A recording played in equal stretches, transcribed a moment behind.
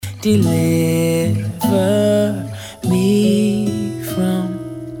deliver me from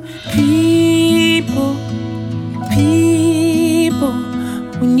people.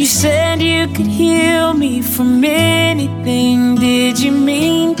 When you said you could heal me from anything, did you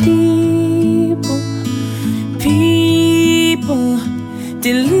mean people?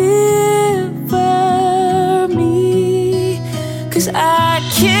 Deliver me, 'cause I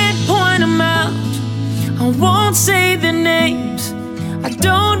can't point them out, I won't say the names, I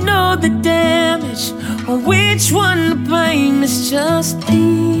don't know the damage or which one to blame. It's just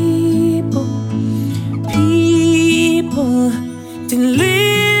people, deliver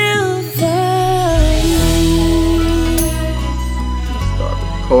me. Start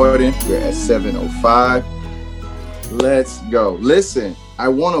recording. We're at 7:05. Let's go. Listen, I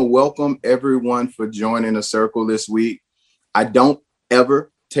want to welcome everyone for joining the circle this week. I don't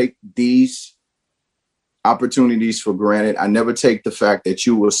ever take these opportunities for granted. I never take the fact that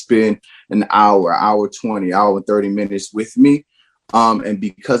you will spend an hour 20, hour 30 minutes with me. And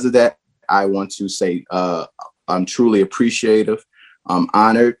because of that, I want to say I'm truly appreciative. I'm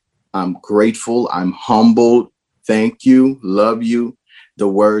honored. I'm grateful. I'm humbled. Thank you. Love you. The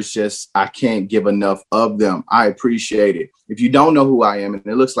words just, I can't give enough of them. I appreciate it. If you don't know who I am, and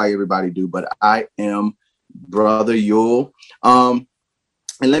it looks like everybody do, but I am Brother Yule. And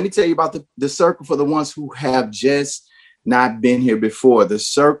let me tell you about the circle for the ones who have just not been here before. The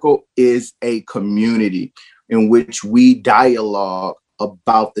circle is a community in which we dialogue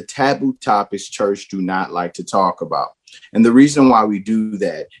about the taboo topics church do not like to talk about. And the reason why we do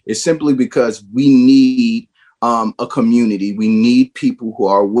that is simply because we need a community. We need people who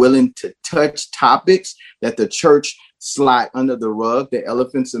are willing to touch topics that the church slide under the rug, the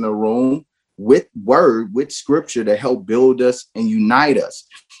elephants in the room, with word, with scripture to help build us and unite us.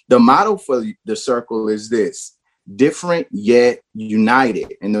 The motto for the circle is this: different yet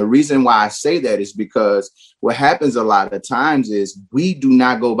united. And the reason why I say that is because what happens a lot of times is we do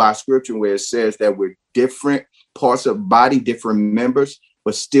not go by scripture where it says that we're different parts of body, different members,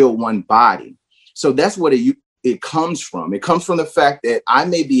 but still one body. So that's what it comes from. It comes from the fact that I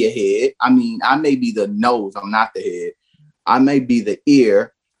may be a head. I may be the nose. I'm not the head. I may be the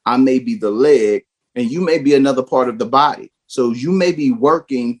ear. I may be the leg, and you may be another part of the body. So you may be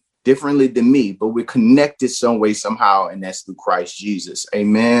working differently than me, but we're connected some way, somehow, and that's through Christ Jesus.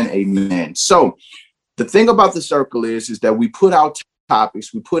 Amen. Amen. So the thing about the circle is that we put out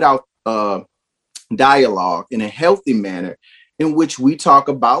topics, we put out dialogue in a healthy manner in which we talk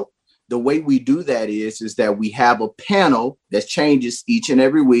about. The way we do that is that we have a panel that changes each and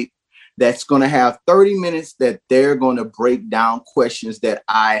every week that's going to have 30 minutes that they're going to break down questions that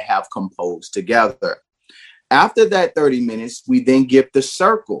I have composed together. After that 30 minutes, we then give the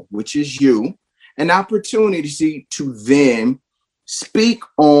circle, which is you, an opportunity to then speak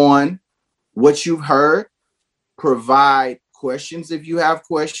on what you've heard, provide questions if you have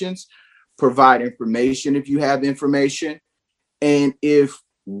questions, provide information if you have information. And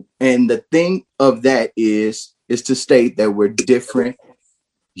the thing of that is to state that we're different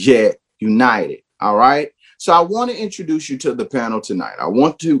yet united. All right. So I want to introduce you to the panel tonight. I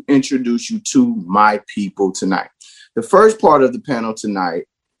want to introduce you to my people tonight. The first part of the panel tonight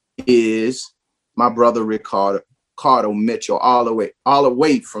is my brother Ricardo Mitchell, all the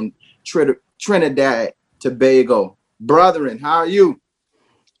way from Trinidad Tobago. Brethren, how are you?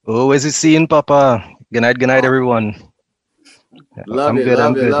 Oh, as you seeing, Papa? Good night, everyone. Love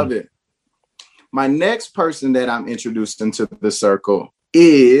it. My next person that I'm introducing to the circle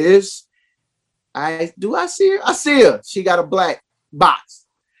is, I see her? I see her. She got a black box.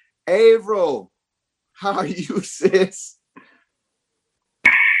 Avril, how are you, sis?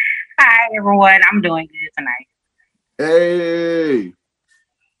 Hi, everyone. I'm doing good tonight. Hey.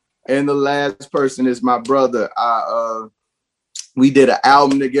 And the last person is my brother. We did an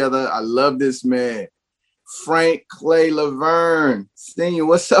album together. I love this man. Frank Clay Laverne. Senior,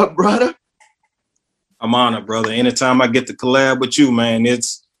 what's up, brother? I'm honored, brother. Anytime I get to collab with you, man,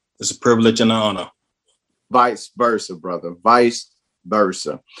 it's a privilege and an honor. Vice versa, brother. Vice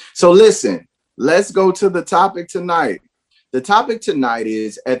versa. So listen, let's go to the topic tonight. The topic tonight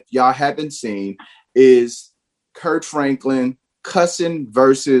is, if y'all haven't seen, is Kirk Franklin, cussing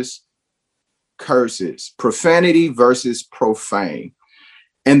versus curses, profanity versus profane.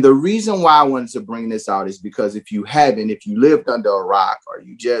 And the reason why I wanted to bring this out is because if you lived under a rock or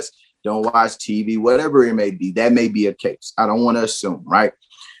you just don't watch TV, whatever it may be, that may be a case. I don't want to assume, right?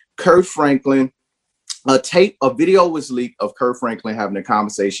 Kirk Franklin, a video was leaked of Kirk Franklin having a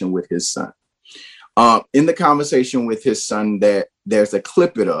conversation with his son. In the conversation with his son, that there's a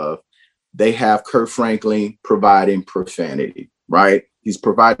clip of, they have Kirk Franklin providing profanity, right? He's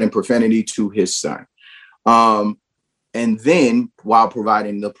providing profanity to his son. And then while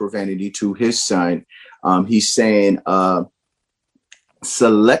providing the profanity to his son, he's saying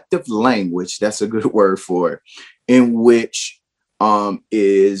selective language, that's a good word for it, in which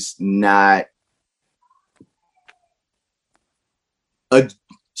is not a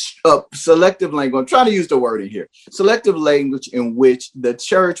selective language. I'm trying to use the word in here. Selective language in which the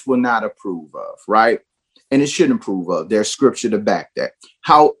church will not approve of, right? And it shouldn't approve of. There's scripture to back that.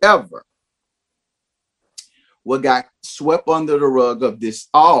 However, what got swept under the rug of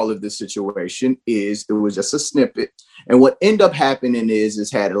all of this situation is it was just a snippet. And what ended up happening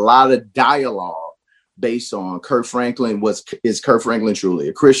is had a lot of dialogue based on Kirk Franklin. Is Kirk Franklin truly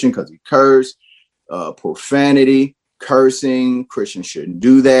a Christian? Because he cursed, profanity, cursing, Christians shouldn't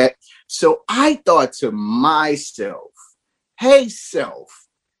do that. So I thought to myself, hey, self,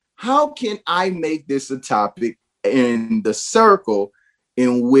 how can I make this a topic in the circle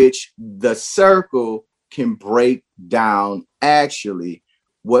in which the circle can break down actually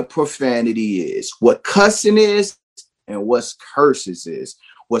what profanity is, what cussing is, and what's curses is,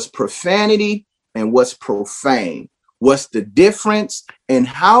 what's profanity and what's profane, what's the difference and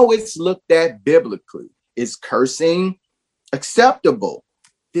how it's looked at biblically. Is cursing acceptable?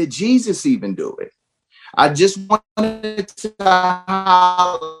 Did Jesus even do it? I just wanted to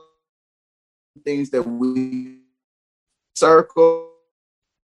highlight things that we circle.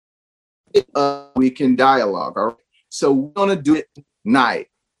 We can dialogue. All right. So we're gonna do it tonight.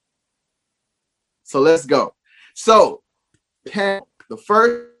 So let's go. So the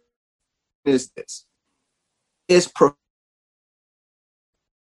first is this: is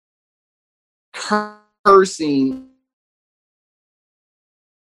cursing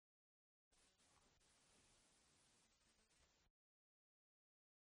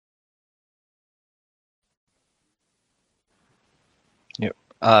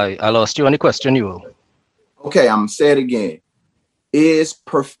I lost you on the question, you will. Okay, I'm gonna say it again. Is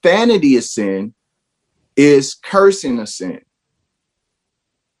profanity a sin? Is cursing a sin?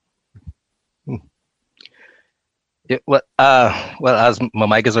 Yeah, well, as my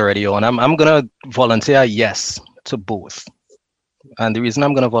mic is already on, I'm gonna volunteer yes to both. And the reason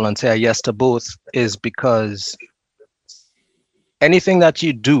I'm gonna volunteer yes to both is because anything that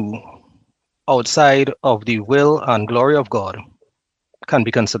you do outside of the will and glory of God can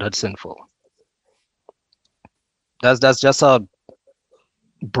be considered sinful. That's just a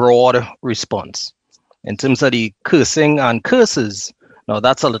broad response. In terms of the cursing and curses, now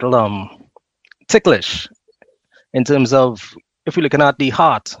that's a little ticklish in terms of if you're looking at the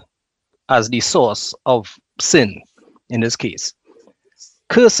heart as the source of sin in this case.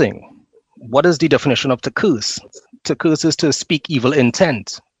 Cursing, what is the definition of to curse? To curse is to speak evil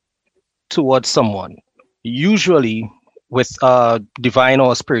intent towards someone, usually with divine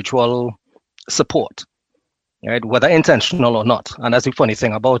or spiritual support, right? Whether intentional or not. And that's the funny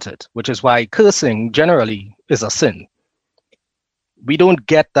thing about it, which is why cursing generally is a sin. We don't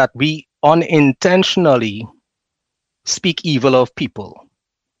get that we unintentionally speak evil of people.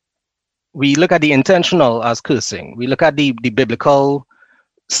 We look at the intentional as cursing. We look at the biblical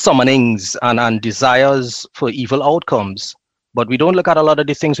summonings and desires for evil outcomes. But we don't look at a lot of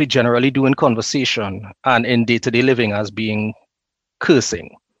the things we generally do in conversation and in day-to-day living as being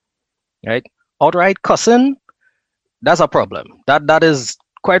cursing, right? Outright cussing, that's a problem. That is,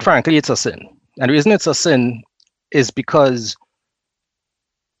 quite frankly, it's a sin. And the reason it's a sin is because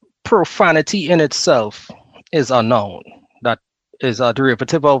profanity in itself is a noun that is a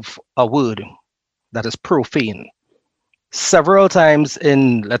derivative of a word that is profane. Several times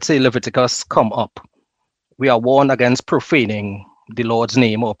in, let's say, Leviticus come up, we are warned against profaning the Lord's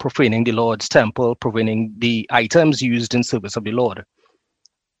name or profaning the Lord's temple, profaning the items used in service of the Lord.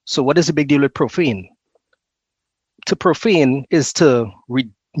 So what is the big deal with profane? To profane is to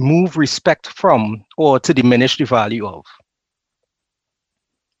remove respect from or to diminish the value of.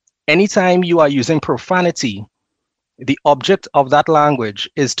 Anytime you are using profanity, the object of that language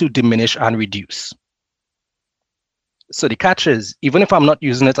is to diminish and reduce. So the catch is, even if I'm not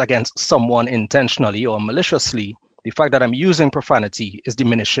using it against someone intentionally or maliciously, the fact that I'm using profanity is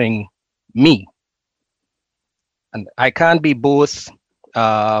diminishing me. And I can't be both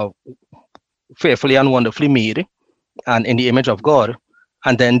fearfully and wonderfully made and in the image of God,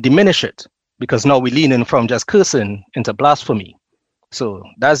 and then diminish it, because now we lean in from just cursing into blasphemy. So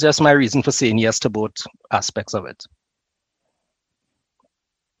that's just my reason for saying yes to both aspects of it.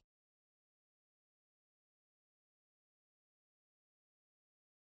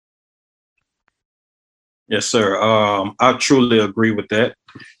 Yes, sir. I truly agree with that.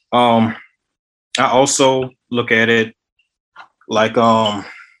 I also look at it like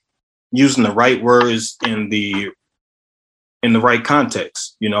using the right words in the right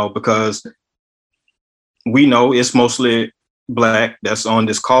context, because we know it's mostly Black that's on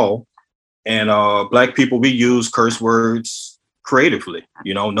this call, and Black people, we use curse words creatively.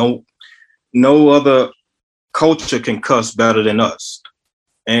 No other culture can cuss better than us.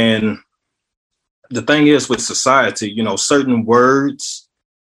 And the thing is with society, certain words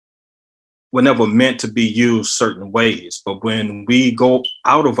were never meant to be used certain ways. But when we go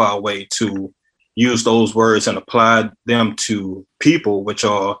out of our way to use those words and apply them to people which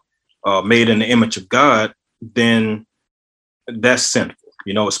are made in the image of God, then that's sinful,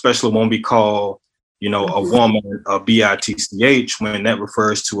 especially when we call, a woman a bitch when that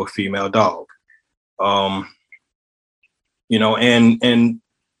refers to a female dog. And you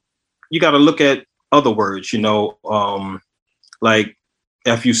got to look at other words, like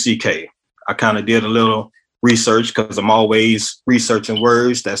fuck. I kind of did a little research because I'm always researching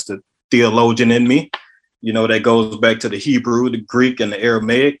words. That's the theologian in me, that goes back to the Hebrew, the Greek, and the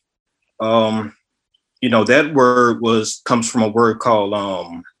Aramaic. That word comes from a word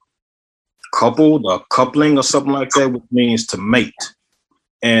called coupled or coupling or something like that, which means to mate.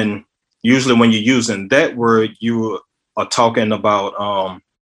 And usually when you're using that word, you are talking about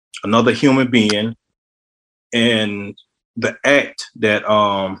another human being and the act that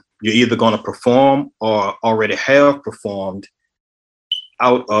you're either going to perform or already have performed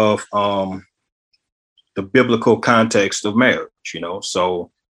out of the biblical context of marriage,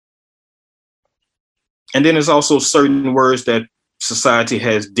 So, and then there's also certain words that society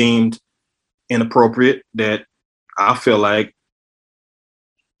has deemed inappropriate that I feel like,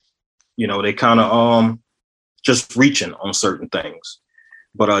 they kind of just reaching on certain things.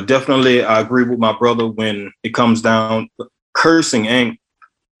 But definitely I agree with my brother when it comes down, cursing and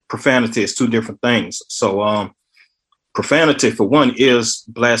profanity is two different things. So profanity, for one, is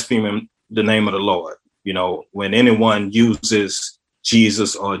blaspheming the name of the Lord. When anyone uses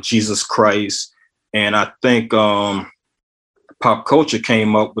Jesus or Jesus Christ, and I think pop culture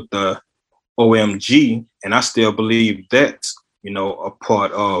came up with the OMG, and I still believe that's, a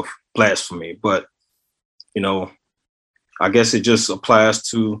part of blasphemy. But, I guess it just applies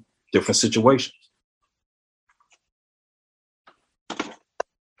to different situations.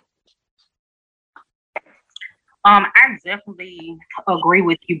 I definitely agree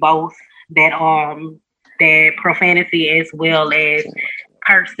with you both that that profanity as well as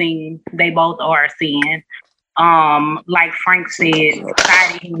cursing, they both are a sin. Like Frank said,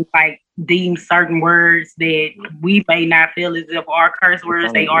 society deem certain words that we may not feel as if are curse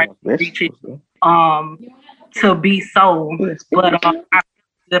words, they are reaching to be so. But I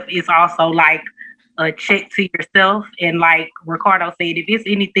feel it's also like a check to yourself. And like Ricardo said, if it's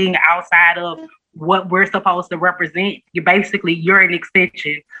anything outside of what we're supposed to represent, you're an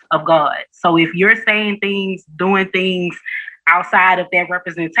extension of God. So if you're saying things, doing things outside of that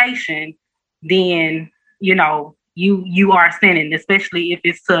representation, then you are sinning, especially if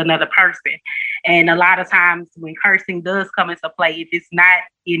it's to another person. And a lot of times when cursing does come into play, if it's not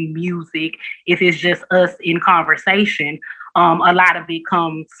in music, if it's just us in conversation, a lot of it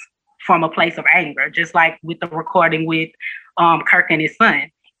comes from a place of anger. Just like with the recording with Kirk and his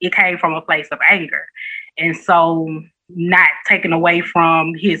son, it came from a place of anger. And so, not taken away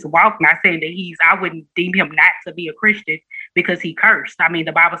from his walk, not saying that I wouldn't deem him not to be a Christian because he cursed. I mean,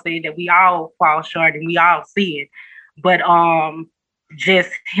 the Bible says that we all fall short and we all sin. But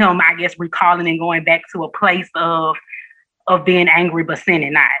just him, I guess, recalling and going back to a place of being angry but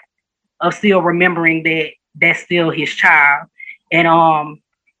sinning not, of still remembering that that's still his child. And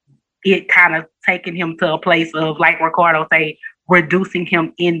it kind of taking him to a place of, like Ricardo say, reducing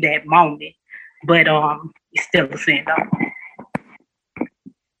him in that moment. But it's still a sin though.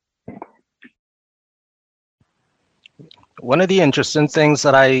 One of the interesting things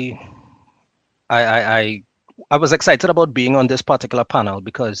that I was excited about being on this particular panel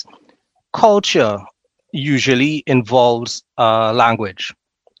because culture usually involves language.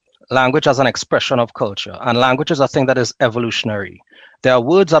 Language as an expression of culture, and language is a thing that is evolutionary. There are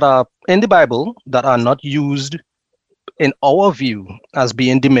words that are in the Bible that are not used in our view as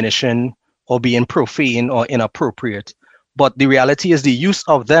being diminishing or being profane or inappropriate, but the reality is the use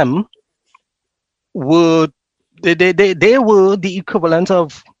of them were they were the equivalent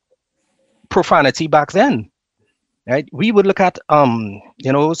of profanity back then, right? We would look at someone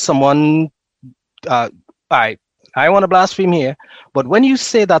I want to blaspheme here, but when you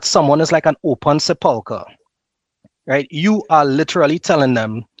say that someone is like an open sepulcher, right, you are literally telling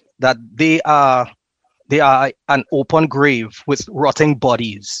them that they are an open grave with rotting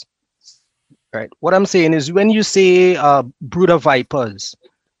bodies. right? What I'm saying is when you say brood of vipers,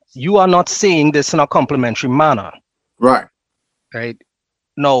 you are not saying this in a complimentary manner, Right. right?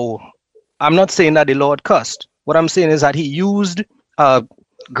 No, I'm not saying that the Lord cussed. What I'm saying is that he used a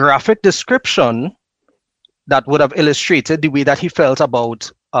graphic description that would have illustrated the way that he felt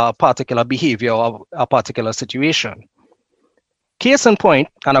about a particular behavior or a particular situation. Case in point,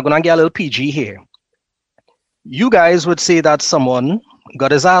 and I'm going to get a little PG here. You guys would say that someone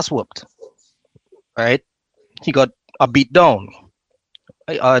got his ass whooped, right? He got a beat down.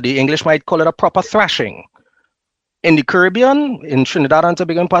 The English might call it a proper thrashing. In the Caribbean, in Trinidad and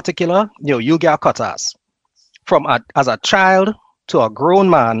Tobago in particular, you get a cut ass. As a child to a grown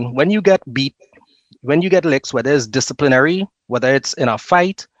man, when you get beat, when you get licks, whether it's disciplinary, whether it's in a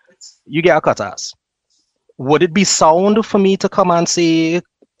fight, you get a cut ass. Would it be sound for me to come and say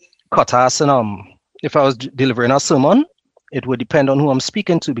cut ass and if I was delivering a sermon? It would depend on who I'm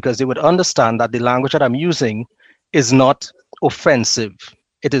speaking to, because they would understand that the language that I'm using is not offensive.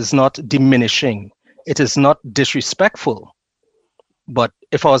 It is not diminishing. It is not disrespectful. But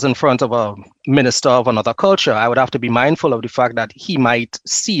if I was in front of a minister of another culture, I would have to be mindful of the fact that he might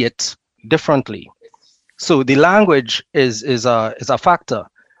see it differently. So the language is a factor,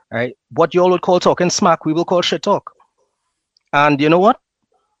 right? What you all would call talking smack, we will call shit talk. And you know what?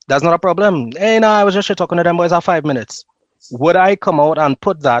 That's not a problem. Hey, no, I was just shit talking to them boys for 5 minutes. Would I come out and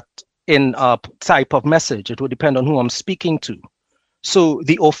put that in a type of message? It would depend on who I'm speaking to. So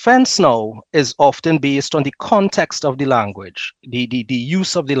the offense now is often based on the context of the language, the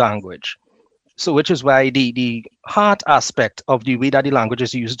use of the language. So which is why the heart aspect of the way that the language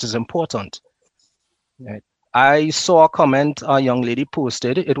is used is important. Right. I saw a comment a young lady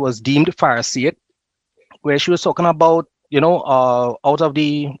posted. It was deemed Pharisaic, where she was talking about, out of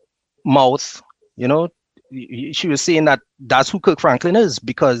the mouth, she was saying that that's who Kirk Franklin is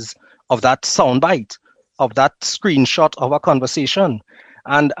because of that soundbite, of that screenshot of a conversation.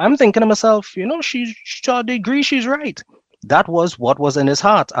 And I'm thinking to myself, she to a degree, she's right. That was what was in his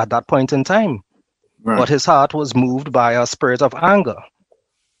heart at that point in time. Right. But his heart was moved by a spirit of anger.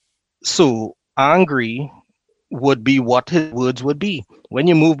 So angry would be what his words would be. When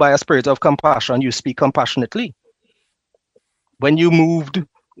you move by a spirit of compassion, you speak compassionately. When you moved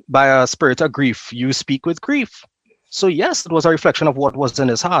by a spirit of grief, you speak with grief. So yes, it was a reflection of what was in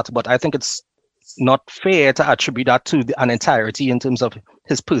his heart, but I think it's not fair to attribute that to an entirety in terms of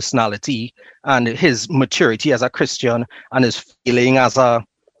his personality and his maturity as a Christian and his feeling as a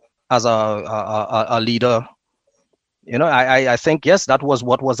leader. I think, yes, that was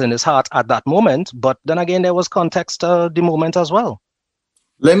what was in his heart at that moment. But then again, there was context the moment as well.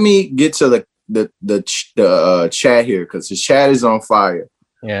 Let me get to the chat here, because the chat is on fire.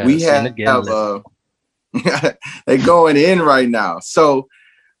 Yeah, we have they're going in right now. So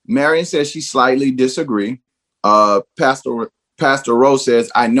Marion says she slightly disagree. Pastor Rose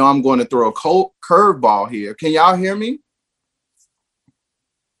says, I know I'm going to throw a curveball here. Can y'all hear me?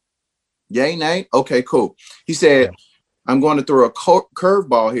 Yay, nay? Okay, cool. He said, yeah. I'm going to throw a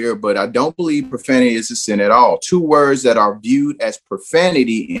curveball here, but I don't believe profanity is a sin at all. 2 words that are viewed as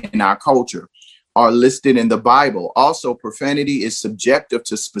profanity in our culture are listed in the Bible. Also, profanity is subjective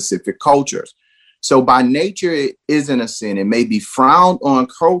to specific cultures. So by nature, it isn't a sin. It may be frowned on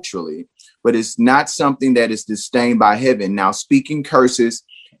culturally, but it's not something that is disdained by heaven. Now, speaking curses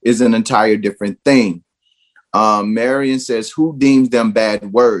is an entire different thing. Marion says, who deems them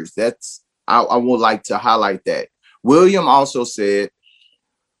bad words? I would like to highlight that. William also said,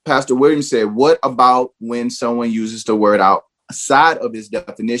 Pastor William said, what about when someone uses the word outside of its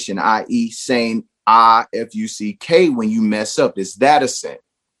definition, i.e. saying I-F-U-C-K when you mess up? Is that a sin?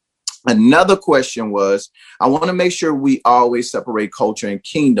 Another question was, I want to make sure we always separate culture and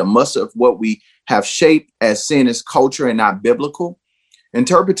kingdom. Much of what we have shaped as sin is culture and not biblical.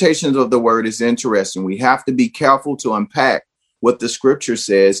 Interpretations of the word is interesting. We have to be careful to unpack what the scripture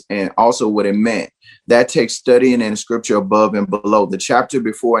says and also what it meant. That takes studying in scripture above and below, the chapter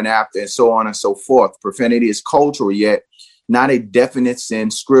before and after, and so on and so forth. Profanity is cultural, yet not a definite sin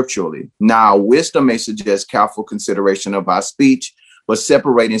scripturally. Now, wisdom may suggest careful consideration of our speech, but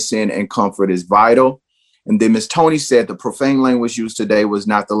separating sin and comfort is vital. And then Ms. Tony said the profane language used today was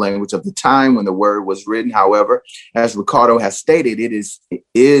not the language of the time when the word was written. However, as Ricardo has stated, it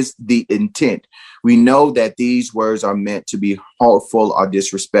is the intent. We know that these words are meant to be hurtful or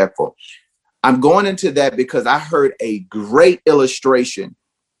disrespectful. I'm going into that because I heard a great illustration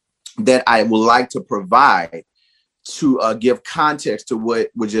that I would like to provide to give context to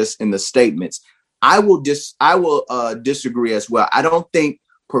what was just in the statements. I will disagree as well. I don't think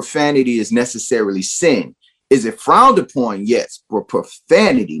profanity is necessarily sin. Is it frowned upon? Yes, for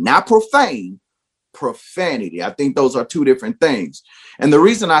profanity, not profane, profanity. I think those are two different things. And the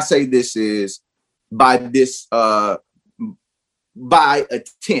reason I say this is by a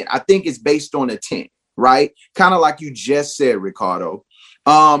tent. I think it's based on a tent, right? Kind of like you just said, Ricardo.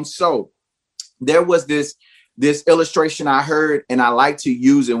 So there was this illustration I heard, and I like to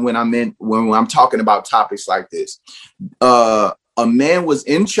use it when I'm talking about topics like this. A man was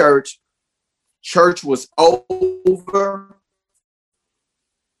in church was over.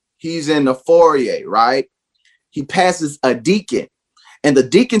 He's in the foyer, right? He passes a deacon, and the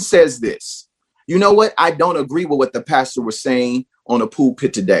deacon says this: you know what? I don't agree with what the pastor was saying on the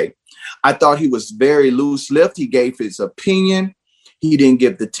pulpit today. I thought he was very loose-lipped. He gave his opinion. He didn't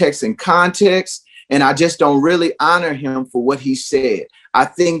give the text in context. And I just don't really honor him for what he said. I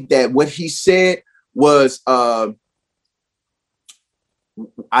think that what he said was,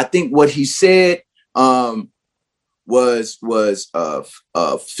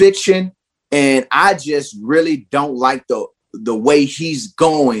 fiction. And I just really don't like the way he's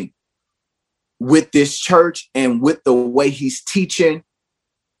going with this church and with the way he's teaching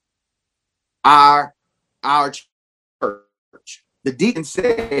our church. The deacon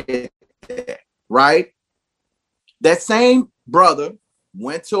said that, right? That same brother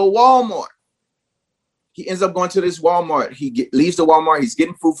went to a Walmart. He ends up going to this Walmart. He leaves the Walmart. He's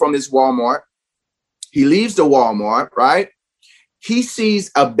getting food from this Walmart. He leaves the Walmart, right? He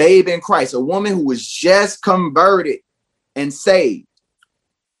sees a babe in Christ, a woman who was just converted and saved.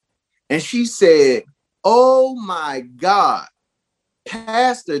 And she said, "Oh my God,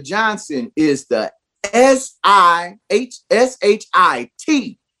 Pastor Johnson is the SHIT.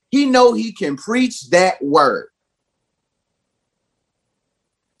 He know he can preach that word."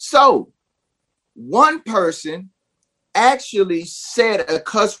 So one person actually said a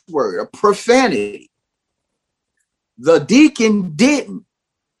cuss word, a profanity. The deacon didn't.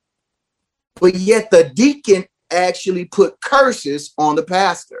 But yet the deacon actually put curses on the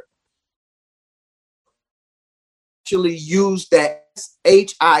pastor. Actually used that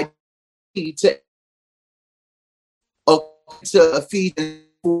HIT to Ephesians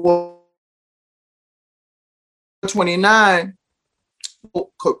 4:29.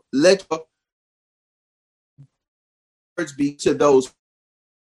 Let your words be to those.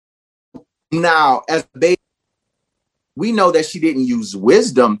 Now, as a baby, we know that she didn't use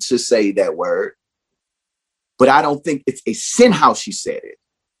wisdom to say that word, but I don't think it's a sin how she said it.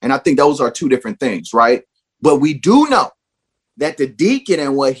 And I think those are two different things, right? But we do know that the deacon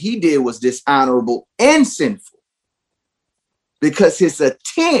and what he did was dishonorable and sinful, because his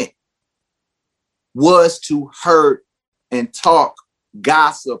intent was to hurt and talk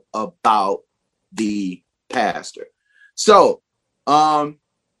gossip about the pastor. So I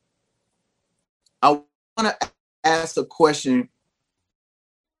want to ask a question.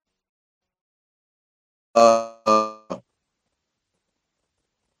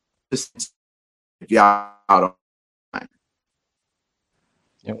 If y'all don't mind.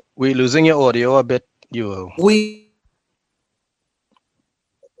 We're losing your audio a bit.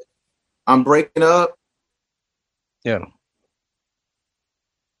 I'm breaking up. Yeah.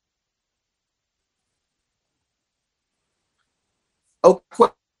 Okay.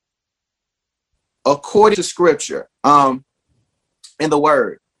 According to scripture, in the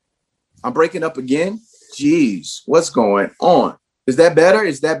word, I'm breaking up again. Jeez, what's going on? Is that better?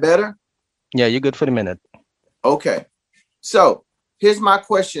 Is that better? Yeah, you're good for the minute. Okay. So here's my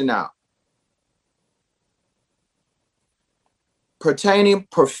question now. Pertaining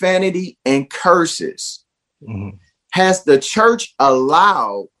profanity and curses, has the church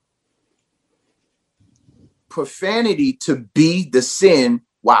allowed profanity to be the sin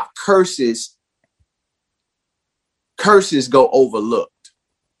while curses go overlooked?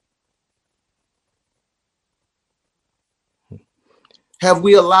 Have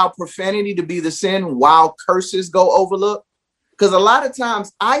we allowed profanity to be the sin while curses go overlooked? Because a lot of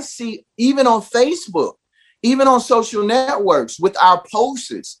times I see, even on Facebook, even on social networks with our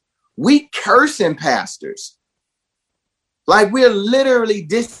posts, we cursing pastors. Like we're literally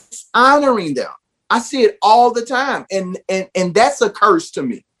dishonoring them. I see it all the time. And that's a curse to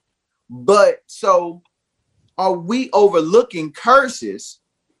me. But so are we overlooking curses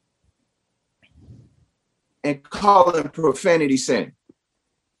and calling profanity sin?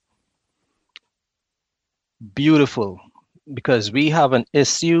 Beautiful, because we have an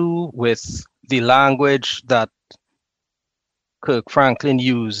issue with the language that Kirk Franklin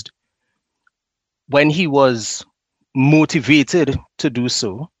used when he was motivated to do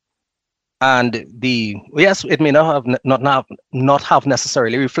so. And yes, it may not have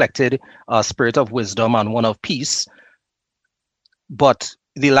necessarily reflected a spirit of wisdom and one of peace, but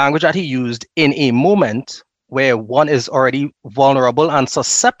the language that he used in a moment where one is already vulnerable and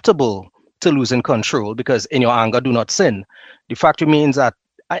susceptible to losing control, because in your anger do not sin. The fact remains that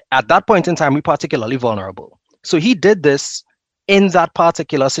at that point in time, we're particularly vulnerable. So he did this in that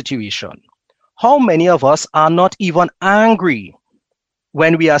particular situation. How many of us are not even angry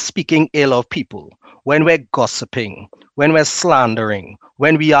when we are speaking ill of people, when we're gossiping, when we're slandering,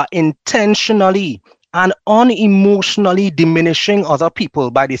 when we are intentionally and unemotionally diminishing other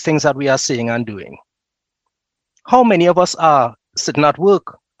people by the things that we are saying and doing? How many of us are sitting at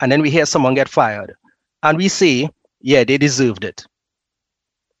work and then we hear someone get fired and we say, yeah, they deserved it?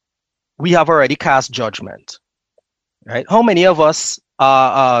 We have already cast judgment, right? How many of us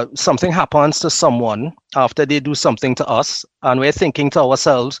something happens to someone after they do something to us and we're thinking to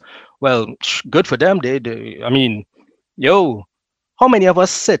ourselves, well, good for them. I mean, how many of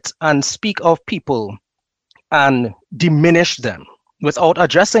us sit and speak of people and diminish them without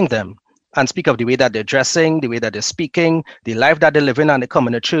addressing them, and speak of the way that they're dressing, the way that they're speaking, the life that they're living, and they come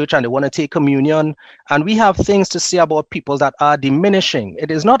in the church and they want to take communion, and we have things to say about people that are diminishing? It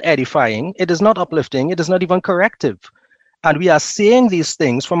is not edifying, it is not uplifting, it is not even corrective. And we are saying these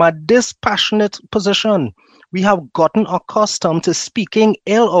things from a dispassionate position. We have gotten accustomed to speaking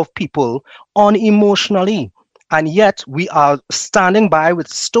ill of people unemotionally, and yet we are standing by with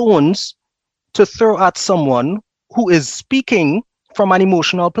stones to throw at someone who is speaking from an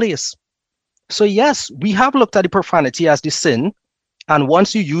emotional place. So yes, we have looked at the profanity as the sin, and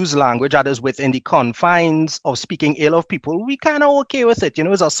once you use language that is within the confines of speaking ill of people, we kind of okay with it.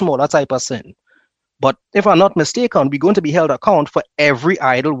 It's a smaller type of sin. But if I'm not mistaken, we're going to be held account for every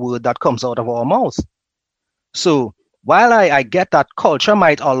idle word that comes out of our mouth. So while I get that culture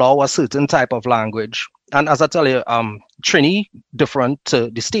might allow a certain type of language, and as I tell you, Trini different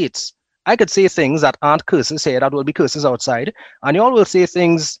to the States, I could say things that aren't curses here that will be curses outside, and y'all will say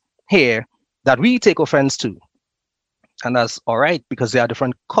things here that we take offense to. And that's all right, because there are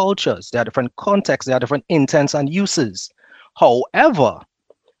different cultures, there are different contexts, there are different intents and uses. However,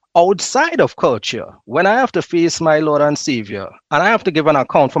 outside of culture, when I have to face my Lord and Savior and I have to give an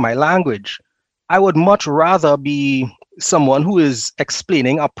account for my language, I would much rather be someone who is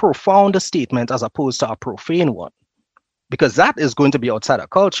explaining a profound statement as opposed to a profane one, because that is going to be outside of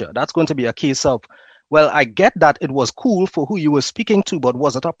culture. That's going to be a case of, well, I get that it was cool for who you were speaking to, but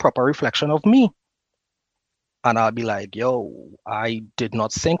was it a proper reflection of me? And I'll be like, I did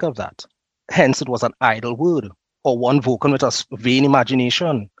not think of that. Hence, it was an idle word or one spoken with a vain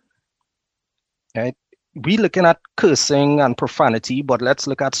imagination. Right? We're looking at cursing and profanity, but let's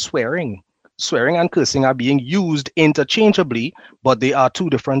look at swearing. Swearing and cursing are being used interchangeably, but they are two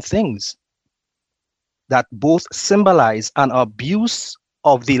different things that both symbolize an abuse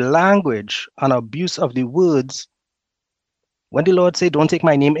of the language, an abuse of the words. When the Lord said, don't take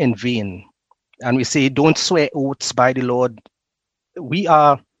my name in vain, and we say, don't swear oaths by the Lord, we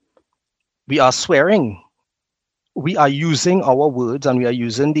are swearing. We are using our words, and we are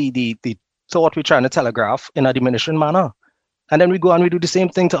using the thought we're trying to telegraph in a diminishing manner. And then we go and we do the same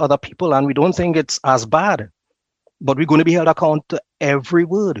thing to other people, and we don't think it's as bad. But we're going to be held account to every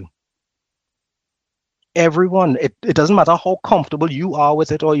word. Everyone. It doesn't matter how comfortable you are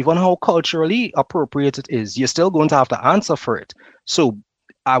with it or even how culturally appropriate it is. You're still going to have to answer for it. So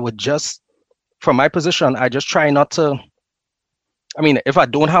I would just, from my position, I just try not to. I mean, if I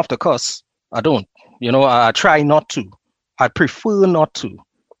don't have to cuss, I don't. I try not to. I prefer not to.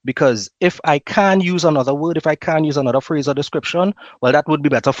 Because if I can use another word, if I can use another phrase or description, well, that would be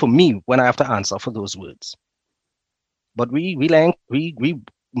better for me when I have to answer for those words. But we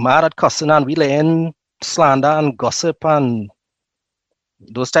mad at cussing, and we letting slander and gossip and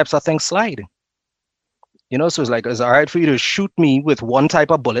those types of things slide. So it's like, it's all right for you to shoot me with one type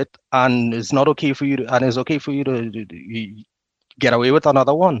of bullet, and it's not okay for you to, and it's okay for you to get away with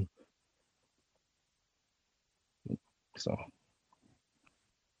another one. So.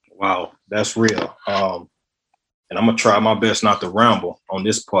 Wow, that's real. And I'm gonna try my best not to ramble on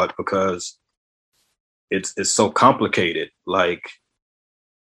this part because it's so complicated. Like,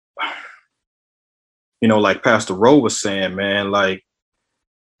 like Pastor Rowe was saying, man, like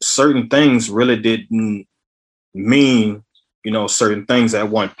certain things really didn't mean, certain things at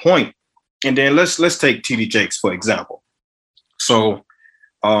one point. And then let's take TD Jakes, for example. So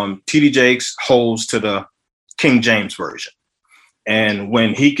TD Jakes holds to the King James Version. And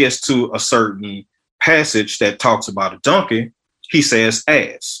when he gets to a certain passage that talks about a donkey, he says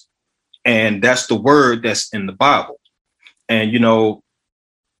ass. And that's the word that's in the Bible. And,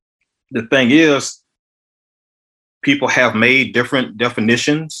 the thing is, people have made different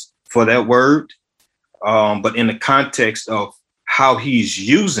definitions for that word. But in the context of how he's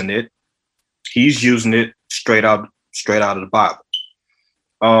using it straight out of the Bible.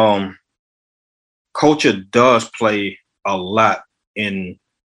 Culture does play a lot in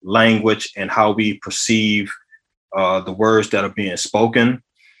language and how we perceive the words that are being spoken.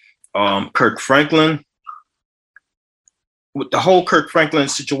 Kirk Franklin, with the whole Kirk Franklin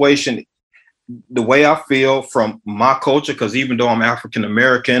situation, the way I feel from my culture, because even though I'm African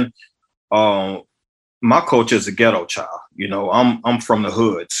American, my culture is a ghetto child. You know, I'm from the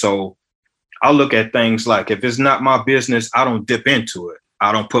hood, so I look at things like, if it's not my business, I don't dip into it.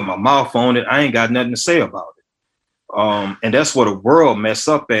 I don't put my mouth on it. I ain't got nothing to say about it. And that's what the world mess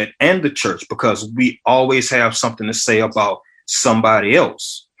up at, and the church, because we always have something to say about somebody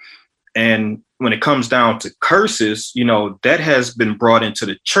else. And when it comes down to curses, you know, that has been brought into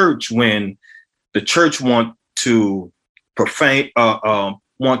the church when the church want to profess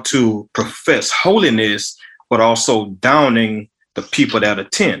holiness, but also downing the people that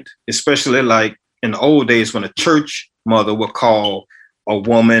attend, especially like in the old days when a church mother would call a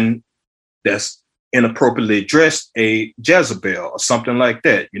woman that's inappropriately dressed a Jezebel or something like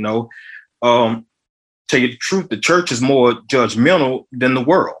that. You know, tell you the truth, the church is more judgmental than the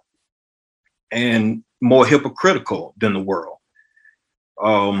world and more hypocritical than the world.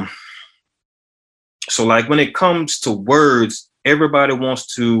 So like when it comes to words, everybody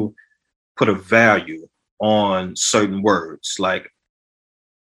wants to put a value on certain words. Like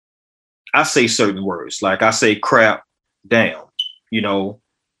I say certain words, like I say crap, damn, you know,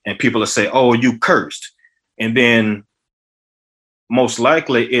 and people will say, oh, you cursed. And then most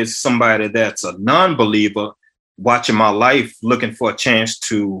likely it's somebody that's a non-believer watching my life, looking for a chance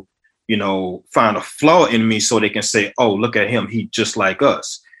to, you know, find a flaw in me so they can say, oh, look at him, he just like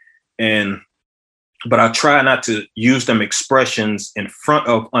us. But I try not to use them expressions in front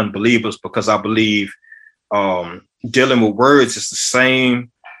of unbelievers, because I believe dealing with words is the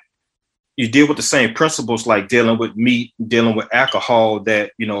same. You deal with the same principles like dealing with meat, dealing with alcohol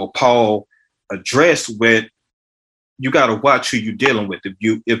that, you know, Paul addressed with. You got to watch who you're dealing with.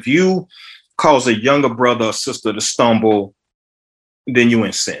 If you cause a younger brother or sister to stumble, then you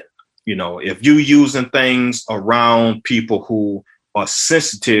in sin. You know, if you using things around people who are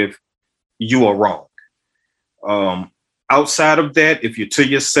sensitive, you are wrong. Outside of that, if you're to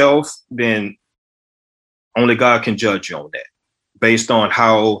yourself, then only God can judge you on that, based on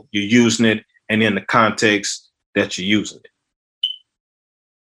how you're using it and in the context that you're using it.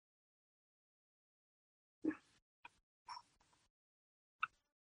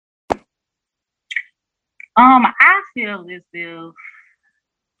 I feel as if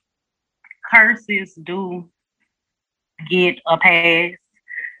curses do get a pass,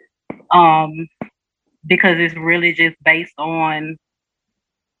 because it's really just based on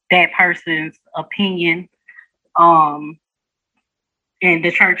that person's opinion. And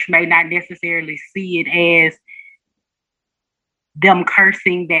the church may not necessarily see it as them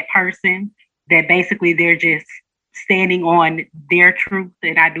cursing that person, that basically they're just standing on their truth,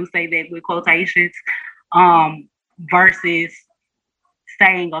 and I do say that with quotations, versus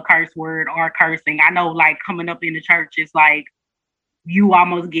saying a curse word or cursing. I know, like, coming up in the church, it's like you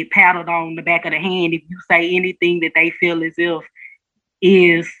almost get patted on the back of the hand if you say anything that they feel as if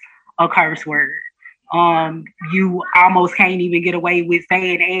is a curse word. You almost can't even get away with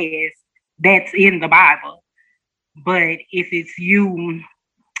saying as that's in the Bible. But if it's you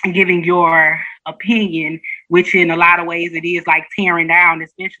giving your opinion, which in a lot of ways it is like tearing down,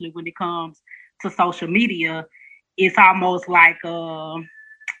 especially when it comes to social media, it's almost like how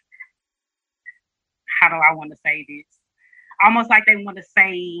do I want to say this? Almost like they want to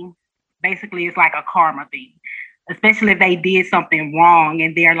say, basically it's like a karma thing, especially if they did something wrong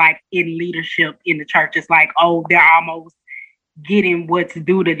and they're like in leadership in the church. It's like, oh, they're almost getting what's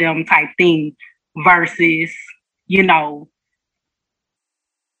due to them type thing, versus, you know,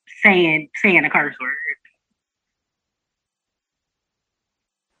 saying a curse word.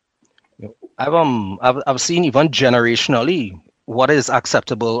 I've seen even generationally what is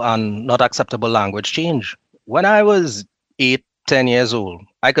acceptable and not acceptable language change. When I was 8-10 years old,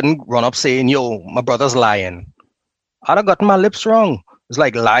 I couldn't run up saying, yo, my brother's lying. I'd have gotten my lips wrong. It's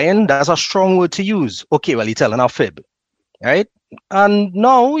like, lying, that's a strong word to use. Okay, well, he's telling a fib, right? And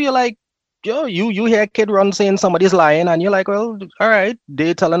now you're like, yo, you hear a kid run saying somebody's lying, and you're like, well, all right,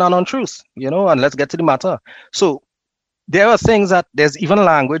 they're telling an untruth, you know, and let's get to the matter. So there are things that there's even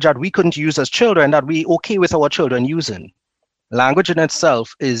language that we couldn't use as children that we okay with our children using. Language in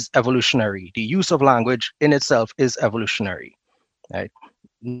itself is evolutionary. The use of language in itself is evolutionary, right?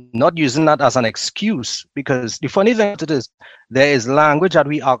 Not using that as an excuse, because the funny thing it is, there is language that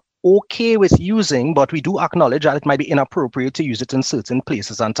we are okay with using, but we do acknowledge that it might be inappropriate to use it in certain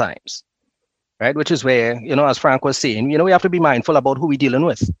places and times, right? Which is where, as Frank was saying, we have to be mindful about who we're dealing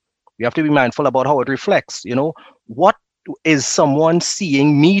with. We have to be mindful about how it reflects, what is someone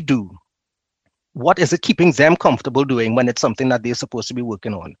seeing me do? What is it keeping them comfortable doing when it's something that they're supposed to be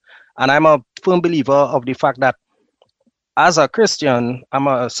working on? And I'm a firm believer of the fact that as a Christian,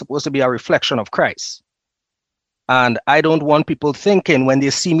 I'm supposed to be a reflection of Christ. And I don't want people thinking when they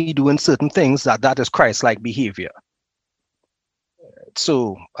see me doing certain things that is Christ-like behavior.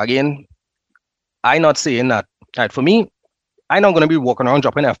 So again, I'm not saying that, right, for me, I'm not going to be walking around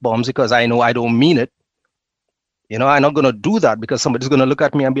dropping F-bombs because I know I don't mean it. I'm not going to do that because somebody's going to look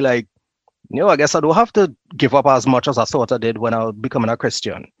at me and be like, I guess I don't have to give up as much as I thought I did when I was becoming a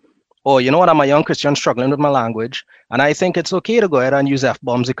Christian. Or, you know what, I'm a young Christian struggling with my language, and I think it's okay to go ahead and use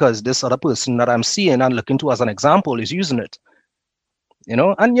F-bombs because this other person that I'm seeing and looking to as an example is using it. And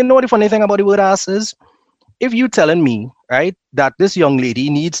the funny thing about the word ass is, if you're telling me, right, that this young lady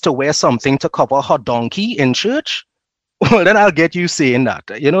needs to wear something to cover her donkey in church, well, then I'll get you saying that.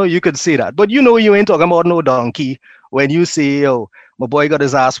 You could say that. But you ain't talking about no donkey when you say, oh, my boy got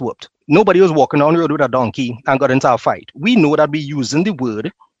his ass whooped. Nobody was walking down the road with a donkey and got into a fight. We know that we're using the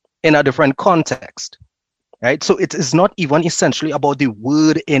word in a different context, right? So it is not even essentially about the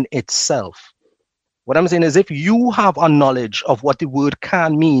word in itself. What I'm saying is, if you have a knowledge of what the word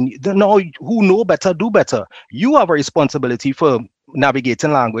can mean, then now who know better, do better. You have a responsibility for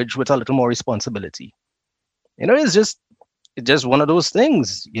navigating language with a little more responsibility. It's just one of those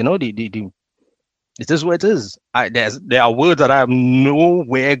things. It is what it is. There are words that I have no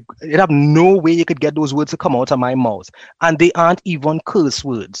way you could get those words to come out of my mouth, and they aren't even curse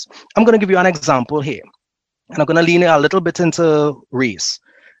words. I'm going to give you an example here, and I'm going to lean a little bit into race,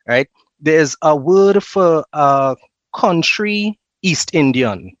 right? There's a word for a country East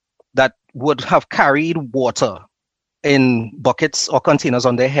Indian that would have carried water in buckets or containers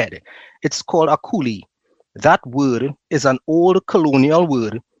on their head. It's called a coolie. That word is an old colonial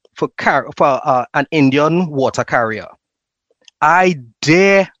word for an Indian water carrier. I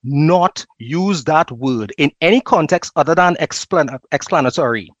dare not use that word in any context other than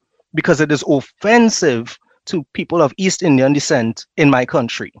explanatory, because it is offensive to people of East Indian descent in my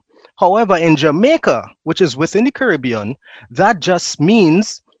country. However, in Jamaica, which is within the Caribbean, that just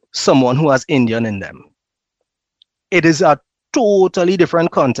means someone who has Indian in them. It is a totally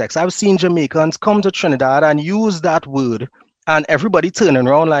different context. I've seen Jamaicans come to Trinidad and use that word, and everybody turning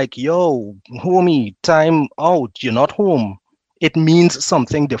around like, yo, homie, time out, you're not home. It means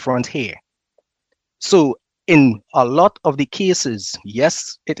something different here. So in a lot of the cases,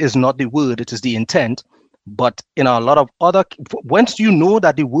 yes, it is not the word, it is the intent. But in a lot of other, once you know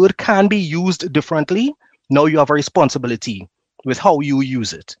that the word can be used differently, now you have a responsibility with how you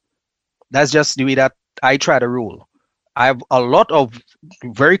use it. That's just the way that I try to roll. I have a lot of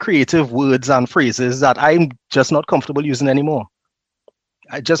very creative words and phrases that I'm just not comfortable using anymore.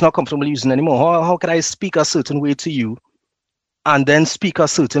 I'm just not comfortable using anymore. How can I speak a certain way to you and then speak a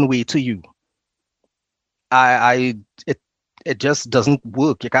certain way to you? It just doesn't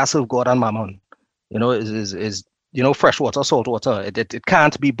work. You can't serve God and Mammon. Fresh water, salt water. It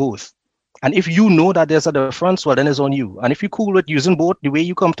can't be both. And if you know that there's a difference, well, then it's on you. And if you're cool with using both the way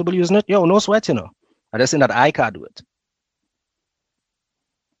you're comfortable using it, no sweat, I just think that I can't do it.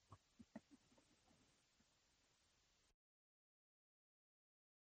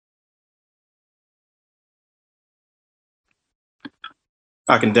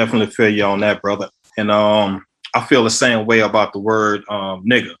 I can definitely feel you on that, brother. And I feel the same way about the word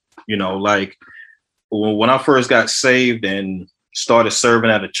nigga. Like when I first got saved and started serving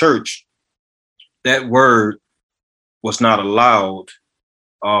at a church, that word was not allowed.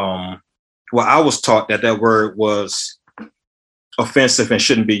 I was taught that word was offensive and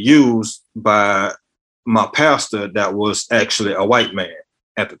shouldn't be used by my pastor that was actually a white man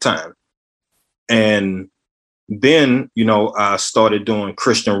at the time. And then, I started doing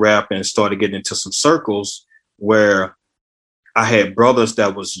Christian rap and started getting into some circles where I had brothers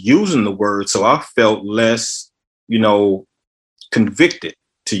that was using the word. So I felt less, convicted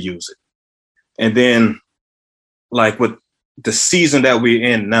to use it. And then like with the season that we're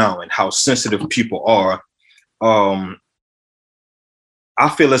in now and how sensitive people are, I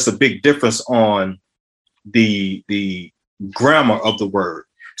feel it's a big difference on the grammar of the word.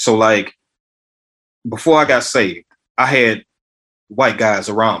 So like, before I got saved, I had white guys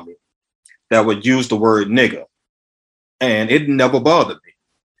around me that would use the word nigga, and it never bothered me.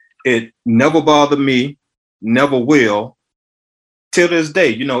 It never bothered me, never will, till this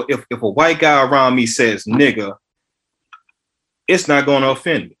day. If a white guy around me says nigga, it's not going to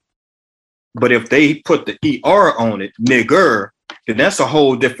offend me. But if they put the ER on it, nigger, then that's a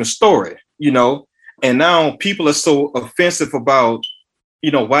whole different story, you know? And now people are so offensive about,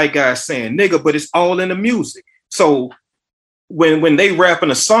 you know, white guys saying nigga, but it's all in the music. So when they rap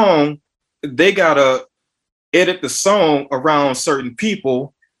in a song, they gotta edit the song around certain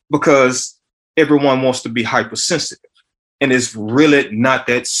people because everyone wants to be hypersensitive. And it's really not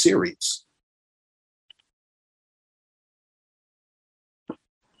that serious.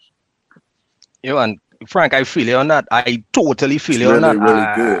 You know, and Frank, I feel you on that. I totally feel It's you on really,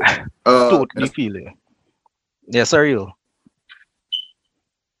 that. really good. Totally feel you. Yes, sir, you.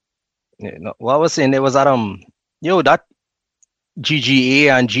 Yeah, no, what I was saying there was that that GGA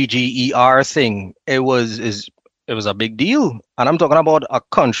and GGER thing, it was a big deal. And I'm talking about a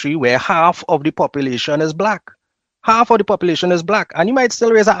country where half of the population is black. Half of the population is black. And you might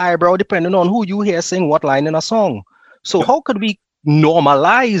still raise an eyebrow depending on who you hear sing what line in a song. So how could we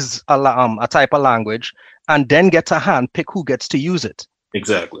normalize a type of language and then get to handpick who gets to use it?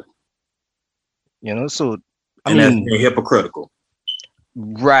 Exactly. You know, so I mean, that's hypocritical.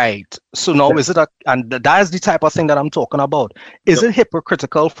 Right. So now is it and that is the type of thing that I'm talking about. Is it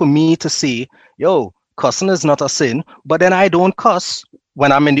hypocritical for me to say, yo, cussing is not a sin, but then I don't cuss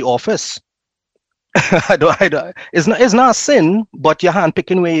when I'm in the office? It's not a sin, but you're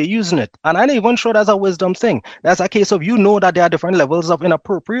handpicking where you're using it. And I'm not even sure that's a wisdom thing. That's a case of that there are different levels of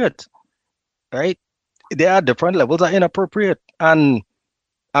inappropriate. Right? There are different levels of inappropriate. And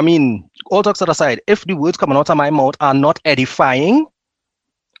I mean, all talks aside, if the words coming out of my mouth are not edifying,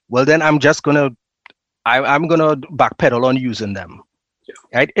 well, then I'm gonna backpedal on using them. Yeah.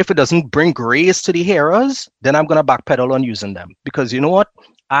 Right? If it doesn't bring grace to the hearers, then I'm gonna backpedal on using them. Because you know what?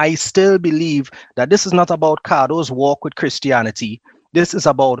 I still believe that this is not about Cardo's walk with Christianity. This is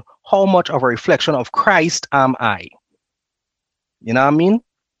about how much of a reflection of Christ am I. You know what I mean?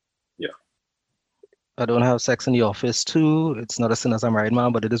 Yeah. I don't have sex in the office too. It's not a sin as I'm married,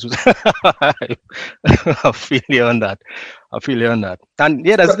 man, but it is. I feel you on that. And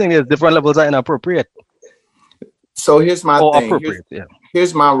yeah, that's the thing. There's different levels are inappropriate. So here's my thing. Appropriate,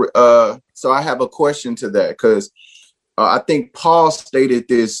 here's my so I have a question to that, because I think Paul stated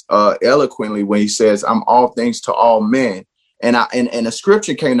this eloquently when he says, "I'm all things to all men," and a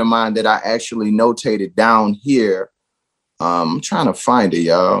scripture came to mind that I actually notated down here. I'm trying to find it,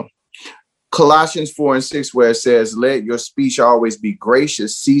 y'all. Colossians 4:6, where it says, "Let your speech always be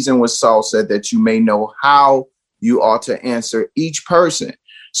gracious, seasoned with salt, so that you may know how you ought to answer each person."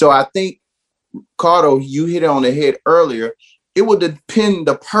 So I think, Cardo, you hit it on the head earlier. It will depend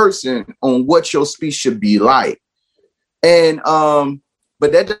the person on what your speech should be like. And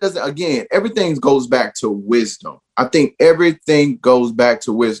but that doesn't, again, everything goes back to wisdom. I think everything goes back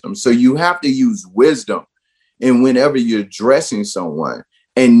to wisdom. So you have to use wisdom. And whenever you're addressing someone,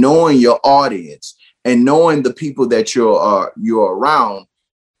 and knowing your audience and knowing the people that you're around,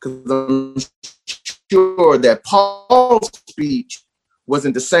 because I'm sure that Paul's speech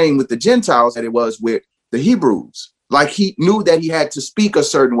wasn't the same with the Gentiles that it was with the Hebrews. Like, he knew that he had to speak a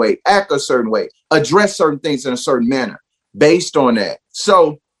certain way, act a certain way, address certain things in a certain manner based on that.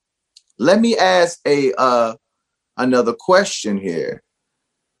 So let me ask another question here.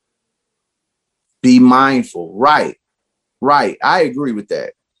 Be mindful, right? Right, I agree with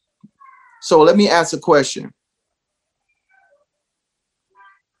that. So let me ask a question.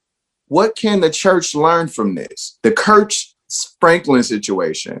 What can the church learn from this? The Kirk Franklin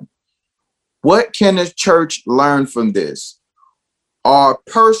situation. What can the church learn from this? Or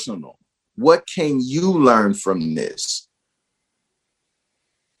personal, what can you learn from this?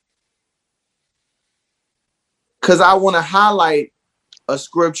 Because I want to highlight a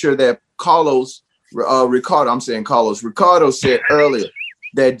scripture that Ricardo said earlier,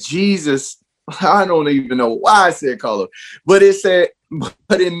 that Jesus, I don't even know why I said Carlos, but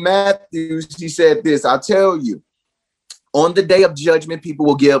in Matthew, he said this: "I'll tell you, on the day of judgment, people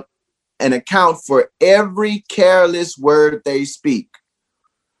will give an account for every careless word they speak.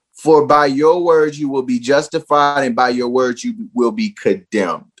 For by your words you will be justified, and by your words you will be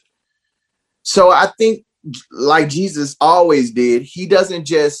condemned." So I think, like Jesus always did, he doesn't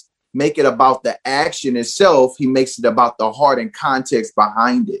just make it about the action itself, he makes it about the heart and context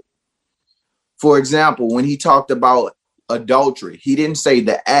behind it. For example, when he talked about adultery, he didn't say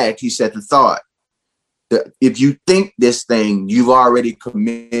the act, he said the thought. If you think this thing, you've already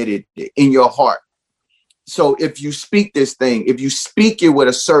committed it in your heart. So if you speak this thing, if you speak it with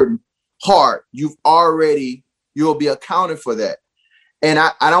a certain heart, you'll be accounted for that. And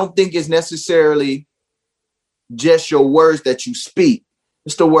I don't think it's necessarily just your words that you speak.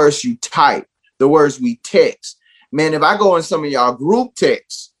 It's the words you type, the words we text. Man, if I go in some of y'all group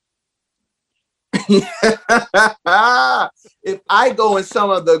texts, If I go in some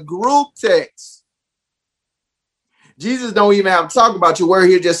of the group texts, Jesus don't even have to talk about your word.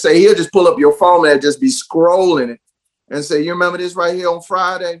 He'll just pull up your phone and just be scrolling it and say, you remember this right here on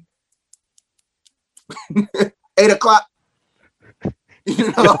Friday? 8 o'clock. You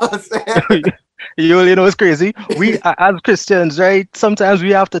know what I'm saying? You know, it's crazy. We, as Christians, right, sometimes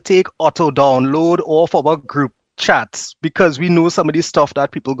we have to take auto download off our group chats because we know some of the stuff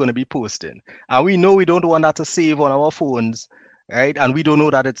that people are going to be posting. And we know we don't want that to save on our phones, right? And we don't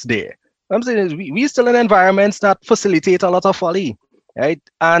know that it's there. What I'm saying is we still in environments that facilitate a lot of folly, right?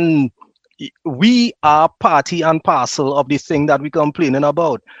 And we are party and parcel of the thing that we're complaining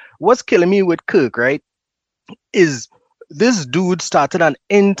about. What's killing me with Kirk, right, is this dude started an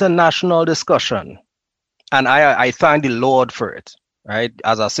international discussion, and I thank the Lord for it, right?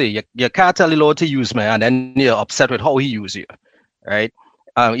 As I say, you can't tell the Lord to use me, and then you're upset with how he used you, right?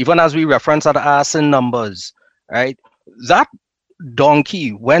 Even as we reference at ass in Numbers, right? That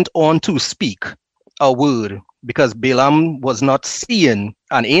donkey went on to speak a word because Balaam was not seeing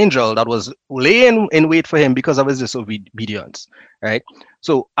an angel that was laying in wait for him because of his disobedience, right?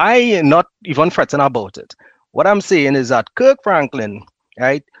 So I am not even fretting about it. What I'm saying is that Kirk Franklin,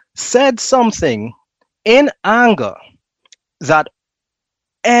 right, said something in anger that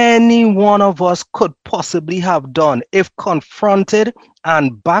any one of us could possibly have done if confronted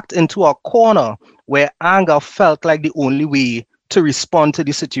and backed into a corner where anger felt like the only way to respond to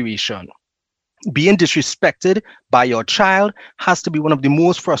the situation. Being disrespected by your child has to be one of the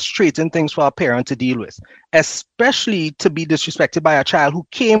most frustrating things for a parent to deal with, especially to be disrespected by a child who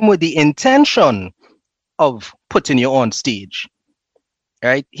came with the intention of putting you on stage,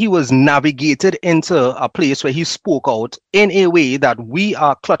 right? He was navigated into a place where he spoke out in a way that we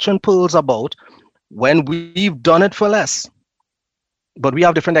are clutching pearls about when we've done it for less. But we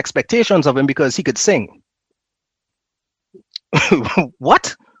have different expectations of him because he could sing.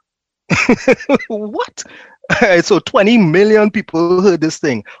 What? What? So 20 million people heard this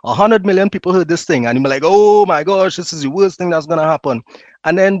thing, 100 million people heard this thing, and you're like, oh my gosh, this is the worst thing that's gonna happen.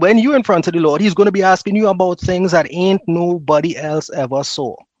 And then when you're in front of the Lord, he's gonna be asking you about things that ain't nobody else ever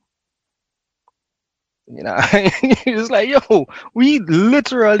saw. You know, it's like, yo, we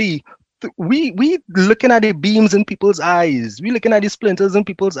literally we looking at the beams in people's eyes, we looking at the splinters in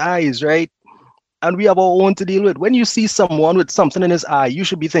people's eyes, right? And we have our own to deal with. When you see someone with something in his eye, you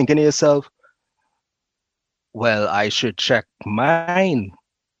should be thinking to yourself, well, I should check mine,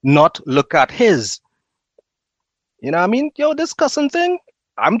 not look at his. You know what I mean? Yo, this cussing thing,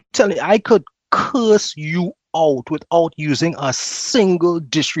 I'm telling you, I could curse you out without using a single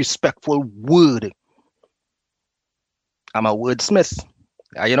disrespectful word. I'm a wordsmith.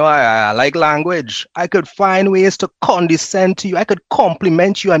 You know, I like language. I could find ways to condescend to you. I could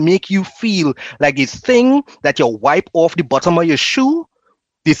compliment you and make you feel like the thing that you wipe off the bottom of your shoe,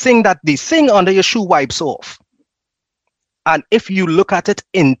 the thing that the thing under your shoe wipes off. And if you look at it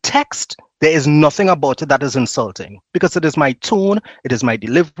in text, there is nothing about it that is insulting because it is my tone, it is my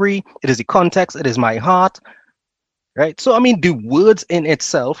delivery, it is the context, it is my heart, right? So, I mean, the words in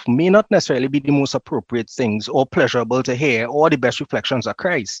itself may not necessarily be the most appropriate things or pleasurable to hear or the best reflections of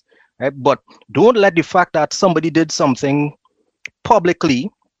Christ, right? But don't let the fact that somebody did something publicly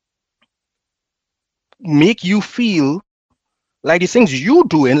make you feel like the things you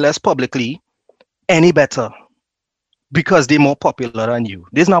doing less publicly any better because they're more popular than you.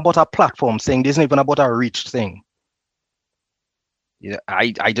 This is not about a platform thing. This isn't even about a reach thing. Yeah,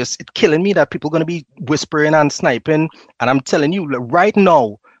 I just, it's killing me that people are going to be whispering and sniping. And I'm telling you right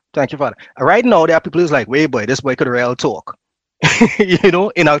now, thank you, Father. Right now, there are people who's like, wait, boy, this boy could real talk, you know,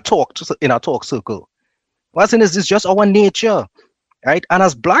 in our talk circle. What's in this is just our nature, right? And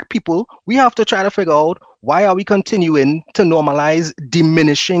as Black people, we have to try to figure out why are we continuing to normalize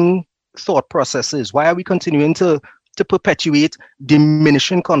diminishing thought processes? Why are we continuing to perpetuate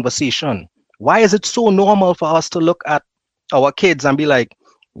diminishing conversation? Why is it so normal for us to look at our kids and be like,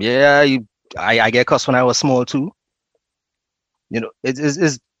 yeah, I get cussed when I was small too? You know, it's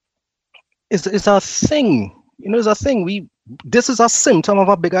a thing. You know, it's a thing. This is a symptom of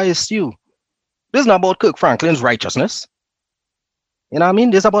a bigger issue. This is not about Kirk Franklin's righteousness. You know what I mean?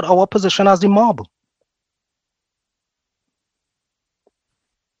 This is about our position as the mob.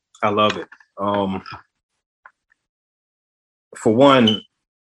 I love it. For one,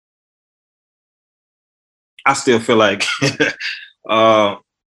 I still feel like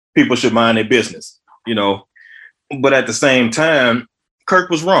people should mind their business, you know. But at the same time, Kirk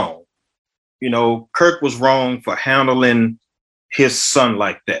was wrong. You know, Kirk was wrong for handling his son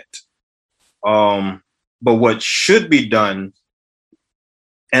like that. But what should be done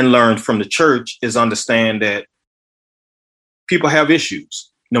and learned from the church is understand that people have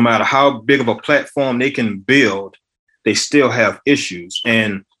issues. No matter how big of a platform they can build, they still have issues.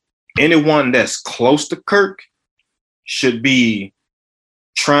 And anyone that's close to Kirk should be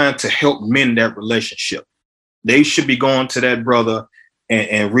trying to help mend that relationship. They should be going to that brother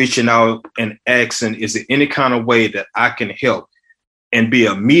and reaching out and asking, is there any kind of way that I can help and be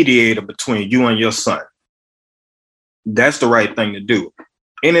a mediator between you and your son? That's the right thing to do.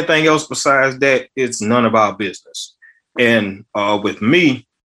 Anything else besides that, it's none of our business. And with me,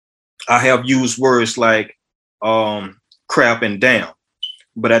 I have used words like crap and damn.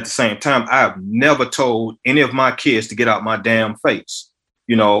 But at the same time, I've never told any of my kids to get out my damn face,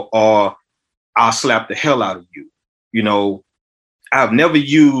 or I'll slap the hell out of you. I've never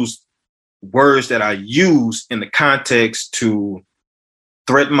used words that I use in the context to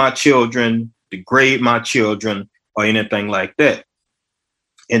threaten my children, degrade my children, or anything like that.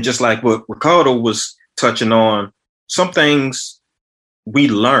 And just like what Ricardo was touching on, some things we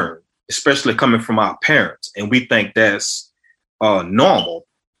learn, especially coming from our parents, and we think that's normal.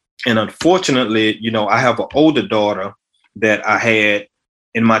 And unfortunately, I have an older daughter that I had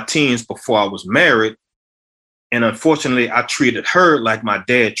in my teens before I was married. And unfortunately, I treated her like my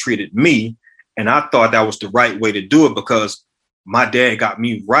dad treated me. And I thought that was the right way to do it because my dad got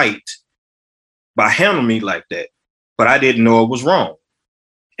me right by handling me like that. But I didn't know it was wrong.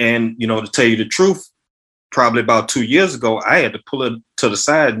 And, to tell you the truth, probably about 2 years ago, I had to pull her to the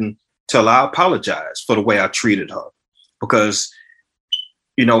side and tell her I apologize for the way I treated her. Because,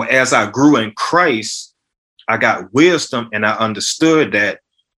 as I grew in Christ, I got wisdom and I understood that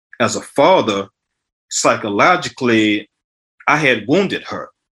as a father, psychologically, I had wounded her,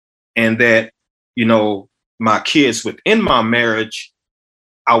 and that, my kids within my marriage,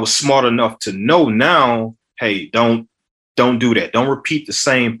 I was smart enough to know now, hey, don't do that. Don't repeat the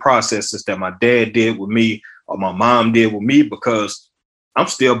same processes that my dad did with me or my mom did with me, because I'm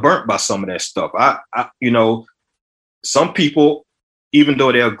still burnt by some of that stuff. I some people, even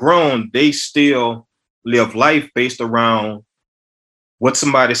though they're grown, they still live life based around what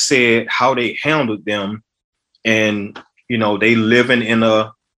somebody said, how they handled them. And, they living in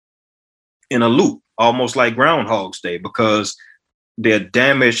a loop, almost like Groundhog's Day, because they're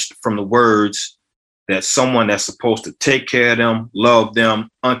damaged from the words that someone that's supposed to take care of them, love them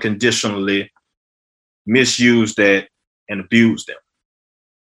unconditionally, misused that and abused them.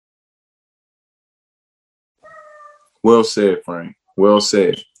 Well said, Frank. Well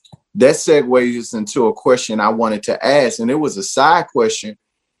said. That segues into a question I wanted to ask, and it was a side question.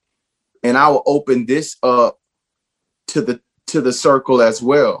 And I will open this up to the circle as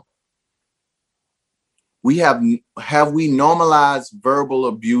well. Have we normalized verbal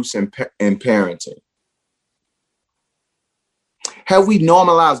abuse in parenting? Have we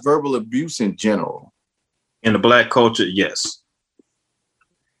normalized verbal abuse in general? In the Black culture, yes.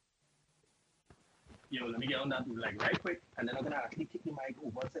 Yo, let me get on that right quick, and then I'm gonna actually kick the mic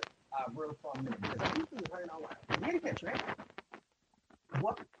over to Will for a minute, because I think this is right now. Really catch, right?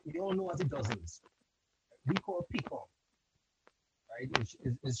 What we all know as the dozens, we call peacock, right?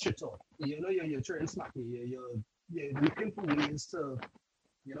 It's shit on. You're trying to smack me. You're looking for ways to,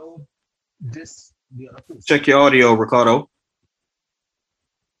 diss the other person. Check your audio, Ricardo.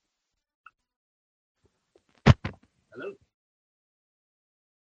 Hello?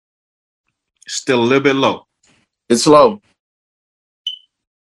 Still a little bit low. It's low.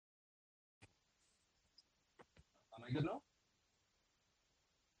 Am I good now?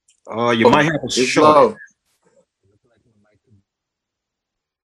 You might have a It's short. low.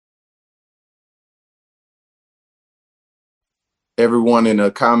 Everyone in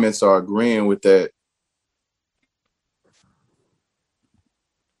the comments are agreeing with that.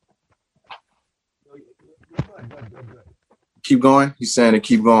 Keep going. He's saying to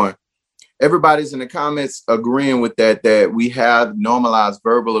keep going. Everybody's in the comments agreeing with that we have normalized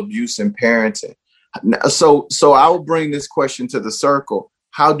verbal abuse in parenting. So I will bring this question to the circle.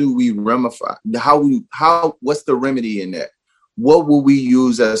 How do we remify? What's the remedy in that? What will we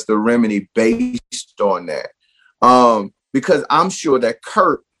use as the remedy based on that? Because I'm sure that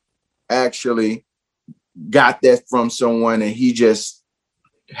Kurt actually got that from someone and he just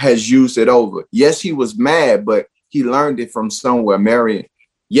has used it over. Yes, he was mad, but he learned it from somewhere. Marion,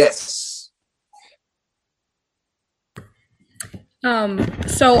 yes.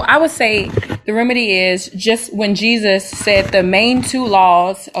 So I would say the remedy is just when Jesus said the main two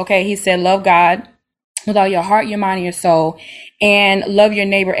laws, okay, he said, love God with all your heart, your mind, and your soul, and love your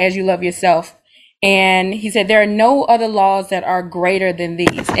neighbor as you love yourself. And he said, there are no other laws that are greater than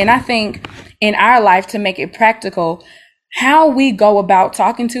these. And I think in our life, to make it practical, how we go about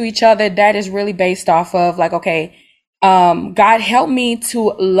talking to each other, that is really based off of like, okay, God help me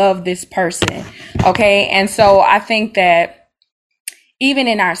to love this person. Okay. And so I think that even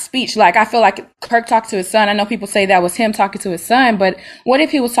in our speech, like I feel like Kirk talked to his son. I know people say that was him talking to his son, but what if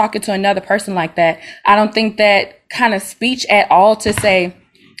he was talking to another person like that? I don't think that kind of speech at all to say,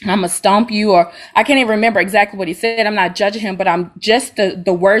 I'm gonna stomp you, or I can't even remember exactly what he said. I'm not judging him, but I'm just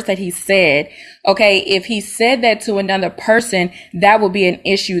the words that he said. Okay, if he said that to another person, that would be an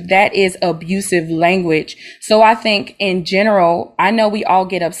issue. That is abusive language. So I think in general, I know we all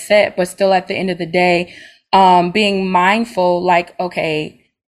get upset, but still at the end of the day, being mindful, like, okay,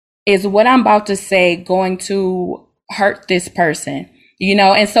 is what I'm about to say going to hurt this person? You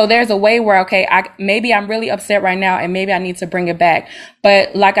know, and so there's a way where, okay, maybe I'm really upset right now and maybe I need to bring it back.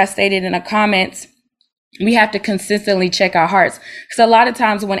 But like I stated in the comments, we have to consistently check our hearts. Because a lot of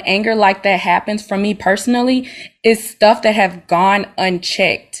times when anger like that happens, for me personally, it's stuff that have gone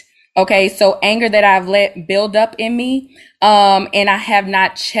unchecked. Okay, so anger that I've let build up in me, and I have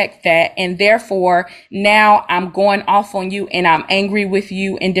not checked that. And therefore, now I'm going off on you and I'm angry with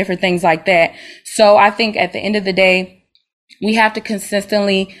you and different things like that. So I think at the end of the day, we have to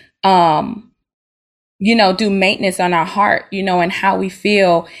consistently, do maintenance on our heart, and how we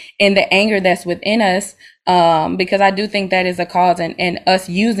feel and the anger that's within us. Because I do think that is a cause in us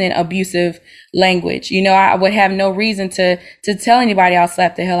using abusive language. I would have no reason to tell anybody I'll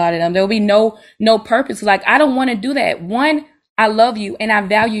slap the hell out of them. There will be no purpose. Like, I don't want to do that. One, I love you and I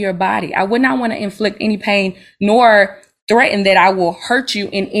value your body. I would not want to inflict any pain nor threaten that I will hurt you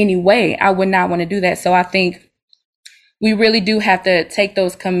in any way. I would not want to do that. So I think we really do have to take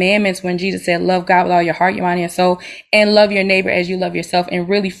those commandments when Jesus said, love God with all your heart, your mind, and your soul, and love your neighbor as you love yourself, and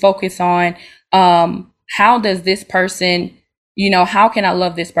really focus on how does this person, how can I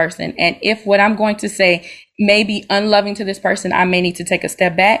love this person? And if what I'm going to say may be unloving to this person, I may need to take a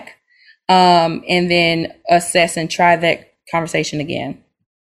step back and then assess and try that conversation again.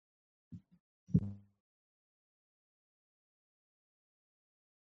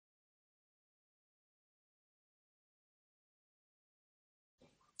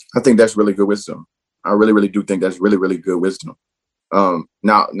 I think that's really good wisdom. I really, really do think that's really, really good wisdom. Now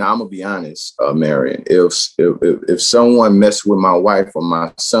I'm gonna be honest, Marion. If someone messed with my wife or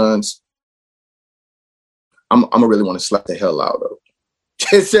my sons, I'm gonna really want to slap the hell out of them.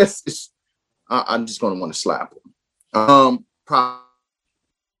 I'm just gonna want to slap them.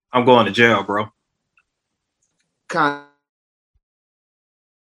 I'm going to jail, bro.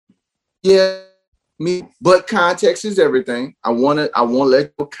 Yeah, me. But context is everything. I won't let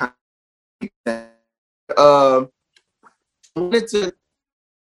you. I wanted to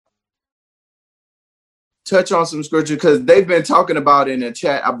touch on some scripture because they've been talking about it in the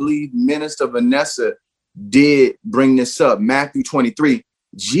chat. I believe Minister Vanessa did bring this up. Matthew 23.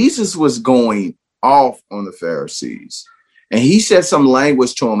 Jesus was going off on the Pharisees, and he said some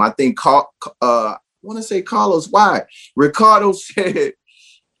language to him. I think I want to say Carlos. Why? Ricardo said,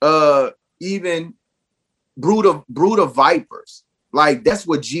 even brood of vipers. Like, that's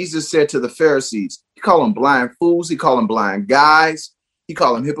what Jesus said to the Pharisees. He called them blind fools. He called them blind guys. He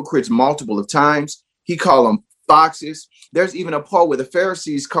called them hypocrites multiple of times. He called them foxes. There's even a part where the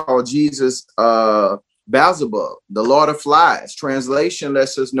Pharisees called Jesus Beelzebub, the Lord of Flies. Translation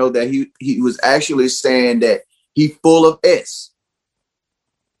lets us know that he was actually saying that he full of S.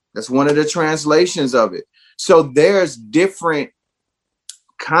 That's one of the translations of it. So there's different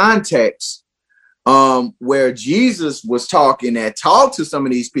contexts where Jesus was talked to some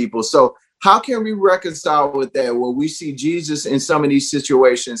of these people. So how can we reconcile with that? Well, we see Jesus in some of these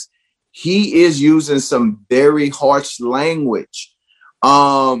situations, he is using some very harsh language.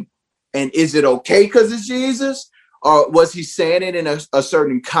 And is it okay because it's Jesus? Or was he saying it in a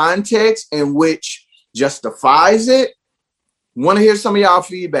certain context in which justifies it? Want to hear some of y'all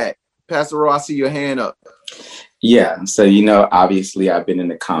feedback. Pastor Roy, I see your hand up. Yeah, so obviously I've been in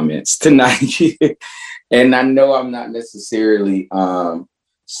the comments tonight, and I know I'm not necessarily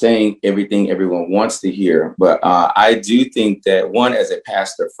saying everything everyone wants to hear, but I do think that, one, as a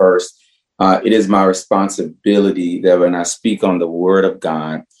pastor first, it is my responsibility that when I speak on the word of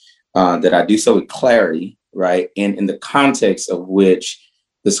God, that I do so with clarity, right, and in the context of which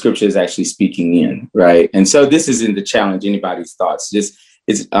the scripture is actually speaking in, right? And so this isn't to challenge anybody's thoughts.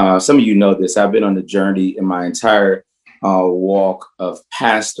 It's some of you know this. I've been on the journey in my entire walk of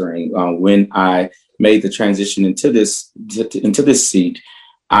pastoring. When I made the transition into this seat,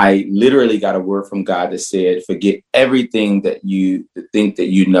 I literally got a word from God that said, "Forget everything that you think that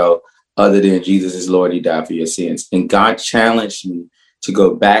you know, other than Jesus is Lord. He died for your sins." And God challenged me to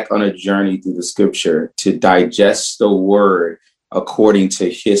go back on a journey through the scripture, to digest the word according to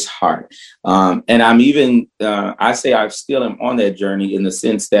his heart. And I'm even, I say I still am on that journey in the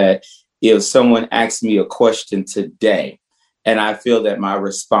sense that if someone asks me a question today, and I feel that my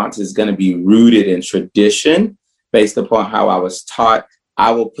response is going to be rooted in tradition based upon how I was taught,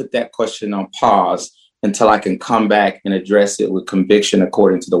 I will put that question on pause until I can come back and address it with conviction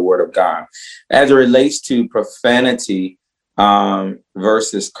according to the word of God. As it relates to profanity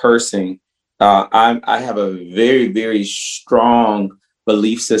versus cursing, I have a very, very strong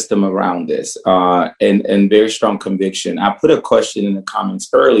belief system around this and very strong conviction. I put a question in the comments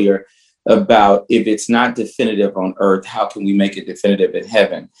earlier about if it's not definitive on earth, how can we make it definitive in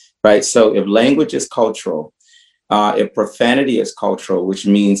heaven, right? So if language is cultural, if profanity is cultural, which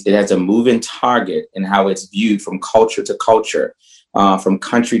means it has a moving target in how it's viewed from culture to culture, from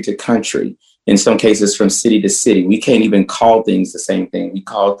country to country, in some cases from city to city. We can't even call things the same thing.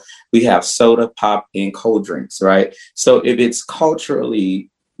 We have soda, pop, and cold drinks, right? So if it's culturally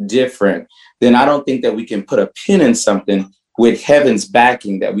different, then I don't think that we can put a pin in something with heaven's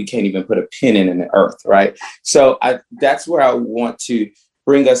backing that we can't even put a pin in the earth, right? So that's where I want to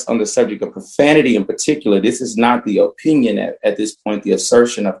bring us on the subject of profanity in particular. This is not the opinion at this point, the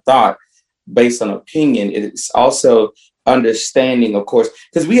assertion of thought based on opinion. It's also understanding, of course,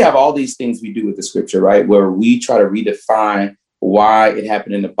 because we have all these things we do with the scripture, right? Where we try to redefine why it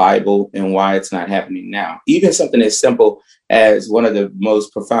happened in the Bible and why it's not happening now. Even something as simple as one of the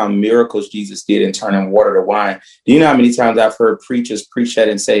most profound miracles Jesus did in turning water to wine. Do you know how many times I've heard preachers preach that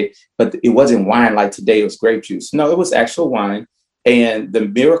and say, but it wasn't wine like today, it was grape juice. No, it was actual wine. And the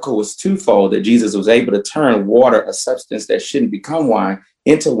miracle was twofold, that Jesus was able to turn water, a substance that shouldn't become wine,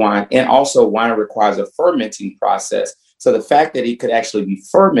 into wine. And also wine requires a fermenting process. So the fact that it could actually be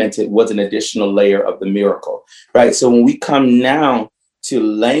fermented was an additional layer of the miracle, right? So when we come now to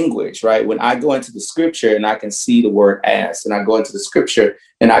language, right? When I go into the scripture and I can see the word ass, and I go into the scripture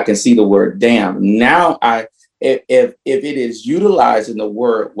and I can see the word damn. Now if it is utilized in the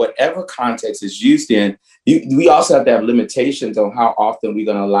word, whatever context is used in, we also have to have limitations on how often we're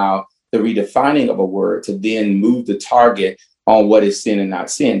going to allow the redefining of a word to then move the target on what is sin and not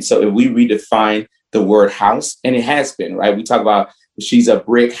sin. So if we redefine the word house, and it has been, right? We talk about she's a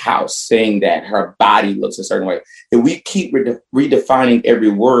brick house, saying that her body looks a certain way. If we keep redefining every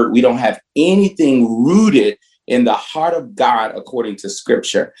word, we don't have anything rooted in the heart of God according to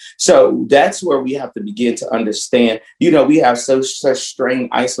scripture. So that's where we have to begin to understand, we have such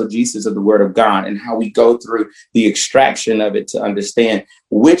strained eisegesis of the word of God and how we go through the extraction of it to understand,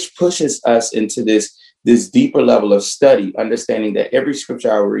 which pushes us into this deeper level of study, understanding that every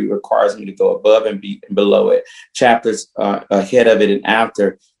scripture I read requires me to go above and below it, chapters ahead of it and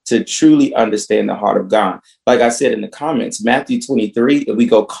after, to truly understand the heart of God. Like I said in the comments, Matthew 23, if we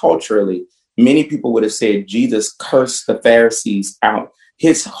go culturally, many people would have said Jesus cursed the Pharisees out.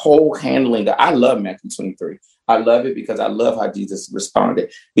 His whole handling, I love Matthew 23. I love it because I love how Jesus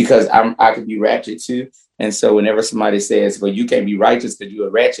responded, because I could be ratchet too. And so whenever somebody says, well, you can't be righteous because you're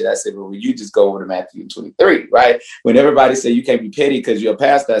a ratchet, I said, well, you just go over to Matthew 23, right? When everybody say you can't be petty because you're a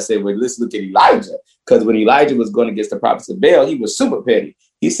pastor, I said, well, let's look at Elijah. Because when Elijah was going against the prophets of Baal, he was super petty.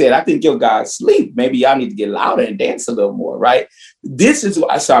 He said, I think your God sleep. Maybe y'all need to get louder and dance a little more, right? This is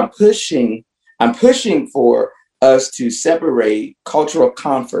why, so I'm pushing for us to separate cultural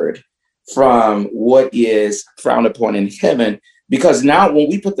comfort from what is frowned upon in heaven. Because now when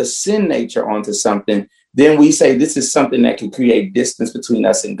we put the sin nature onto something, then we say this is something that can create distance between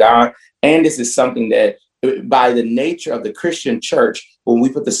us and God. And this is something that, by the nature of the Christian church, when we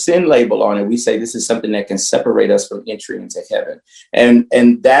put the sin label on it, we say this is something that can separate us from entry into heaven.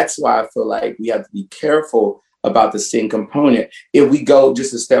 And that's why I feel like we have to be careful about the sin component. If we go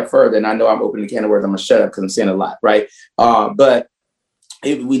just a step further, and I know I'm opening a can of words, I'm going to shut up because I'm saying a lot, right? But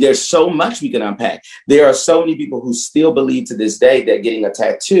there's so much we can unpack. There are so many people who still believe to this day that getting a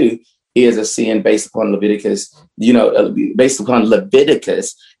tattoo is a sin based upon Leviticus,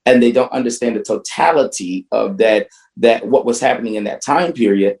 and they don't understand the totality of that what was happening in that time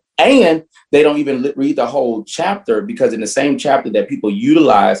period. And they don't even read the whole chapter, because in the same chapter that people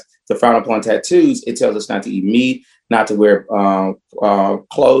utilize to frown upon tattoos, it tells us not to eat meat, not to wear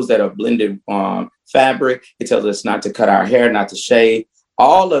clothes that are blended fabric. It tells us not to cut our hair, not to shave.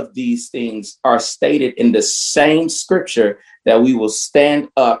 All of these things are stated in the same scripture that we will stand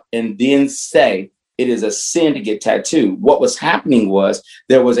up and then say it is a sin to get tattooed. What was happening was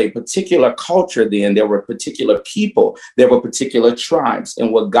there was a particular culture then, there were particular people, there were particular tribes.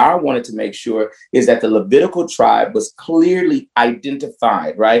 And what God wanted to make sure is that the Levitical tribe was clearly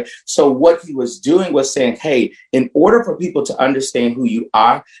identified, right? So what he was doing was saying, hey, in order for people to understand who you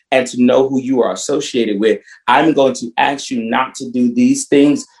are and to know who you are associated with, I'm going to ask you not to do these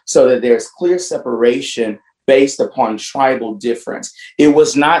things so that there's clear separation based upon tribal difference. It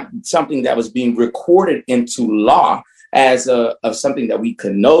was not something that was being recorded into law as of something that we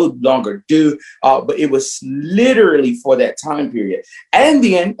could no longer do, but it was literally for that time period. And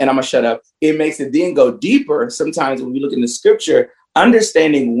then, and I'm gonna shut up, it makes it then go deeper. Sometimes when we look in the scripture,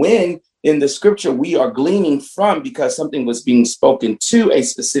 understanding when in the scripture we are gleaning from because something was being spoken to a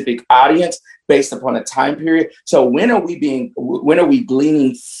specific audience based upon a time period. So when are we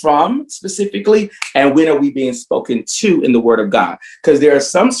gleaning from specifically, and when are we being spoken to in the word of God? Because there are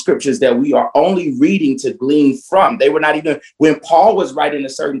some scriptures that we are only reading to glean from. They were not even, when Paul was writing to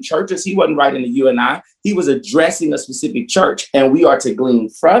certain churches, he wasn't writing to you and I, he was addressing a specific church and we are to glean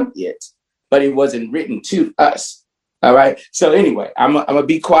from it, but it wasn't written to us. All right. So anyway, I'm gonna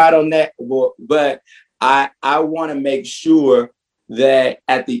be quiet on that, but I want to make sure that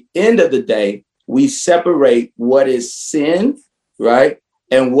at the end of the day, we separate what is sin, right,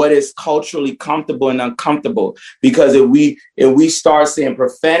 and what is culturally comfortable and uncomfortable. Because if we start saying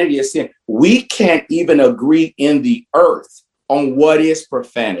profanity is sin, we can't even agree in the earth on what is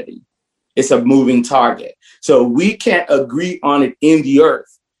profanity. It's a moving target. So we can't agree on it in the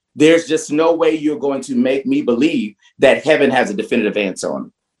earth. There's just no way you're going to make me believe that heaven has a definitive answer on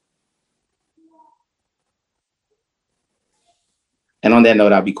it. And on that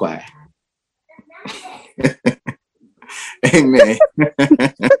note, I'll be quiet. Amen.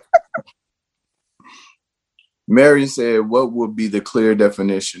 Mary said, what would be the clear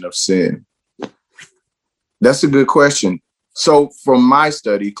definition of sin? That's a good question. So from my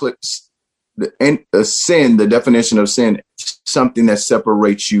study, the definition of sin, something that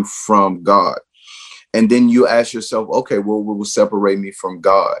separates you from God. And then you ask yourself, okay, well, what will separate me from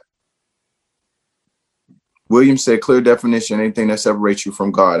God? William said, clear definition, anything that separates you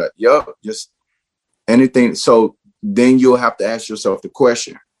from God. Yup, just anything. So then you'll have to ask yourself the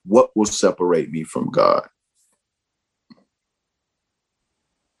question, what will separate me from God?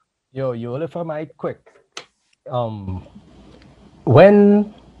 Yo, if I might quick.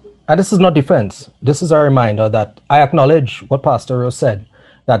 When, and this is not defense, this is a reminder that I acknowledge what Pastor Rose said,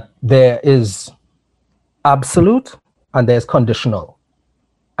 that there is absolute and there's conditional.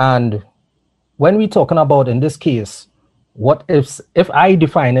 And when we're talking about, in this case, what if I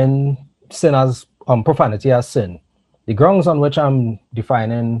define sin as profanity as sin, the grounds on which I'm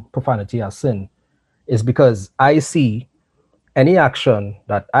defining profanity as sin is because I see any action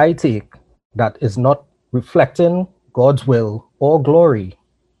that I take that is not reflecting God's will or glory,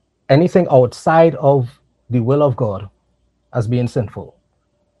 anything outside of the will of God, as being sinful.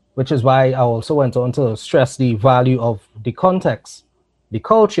 Which is why I also went on to stress the value of the context, the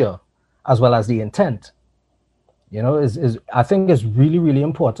culture, as well as the intent. You know, I think is really, really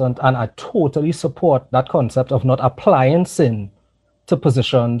important. And I totally support that concept of not applying sin to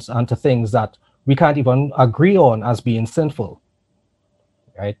positions and to things that we can't even agree on as being sinful,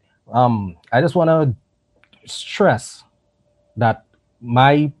 right? I just want to stress that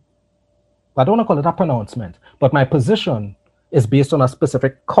I don't want to call it a pronouncement, but my position is based on a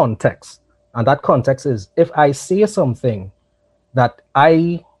specific context. And that context is, if I say something that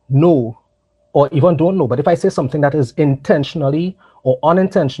I know or even don't know, but if I say something that is intentionally or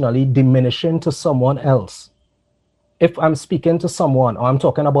unintentionally diminishing to someone else, if I'm speaking to someone or I'm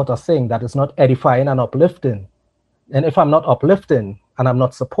talking about a thing that is not edifying and uplifting, and if I'm not uplifting and I'm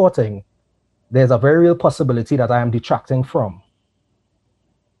not supporting, there's a very real possibility that I am detracting from.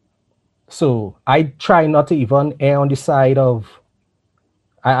 So I try not to even err on the side of,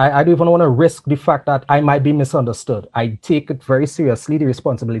 I don't even want to risk the fact that I might be misunderstood. I take it very seriously, the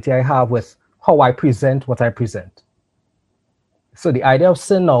responsibility I have with how I present what I present. So the idea of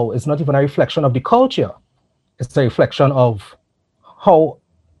sin now is not even a reflection of the culture. It's a reflection of how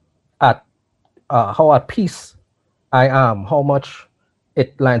at peace I am, how much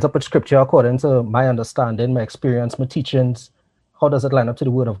it lines up with scripture according to my understanding, my experience, my teachings. How does it line up to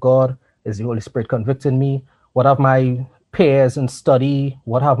the word of God? Is the Holy Spirit convicting me? What have my peers in study?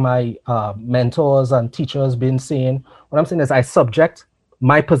 What have my mentors and teachers been saying? What I'm saying is I subject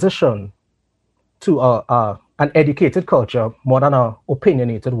my position to an educated culture more than an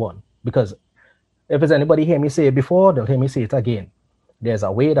opinionated one. Because if there's anybody hear me say it before, they'll hear me say it again. There's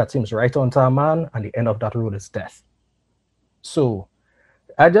a way that seems right unto a man, and the end of that road is death. So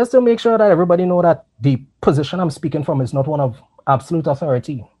I just to make sure that everybody know that the position I'm speaking from is not one of absolute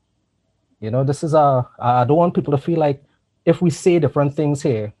authority. This is I don't want people to feel like if we say different things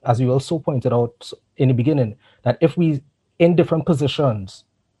here, as you also pointed out in the beginning, that if we in different positions,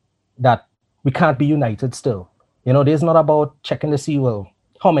 that we can't be united still. This is not about checking to see, well,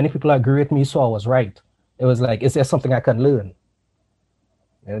 how many people agree with me, so I was right. It was like, is there something I can learn?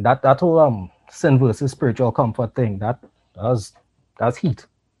 That whole sin versus spiritual comfort thing, that's heat.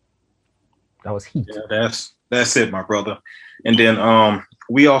 That was heat. Yeah, that's it, my brother. And then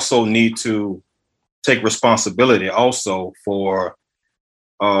we also need to take responsibility also for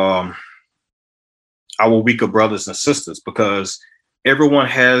our weaker brothers and sisters, because everyone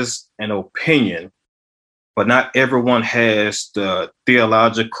has an opinion, but not everyone has the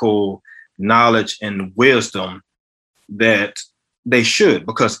theological knowledge and wisdom that they should,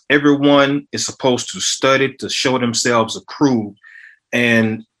 because everyone is supposed to study to show themselves approved.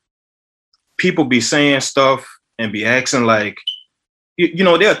 And people be saying stuff and be acting like,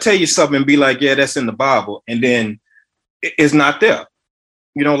 they'll tell you something and be like, yeah, that's in the Bible. And then it's not there.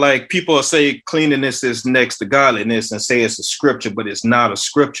 Like people say cleanliness is next to godliness and say it's a scripture, but it's not a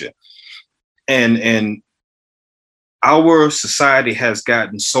scripture. And our society has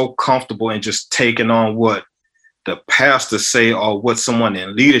gotten so comfortable in just taking on what the pastors say or what someone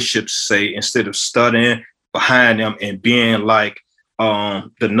in leadership say, instead of studying behind them and being like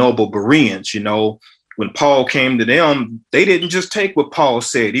the noble Bereans. When Paul came to them, they didn't just take what Paul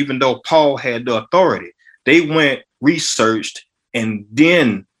said, even though Paul had the authority. They went, researched, and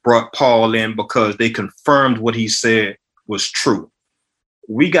then brought Paul in because they confirmed what he said was true.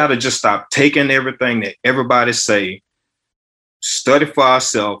 We got to just stop taking everything that everybody say, study for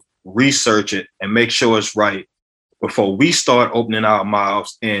ourselves, research it, and make sure it's right before we start opening our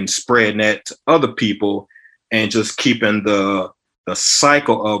mouths and spreading that to other people and just keeping the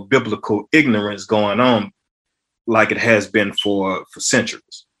cycle of biblical ignorance going on like it has been for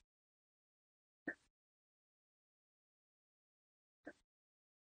centuries.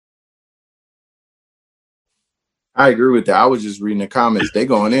 I agree with that. I was just reading the comments. They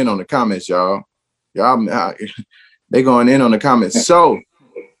going in on the comments, y'all. They going in on the comments. So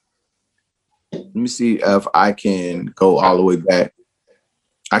let me see if I can go all the way back.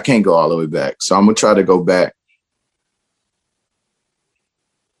 I can't go all the way back. So I'm going to try to go back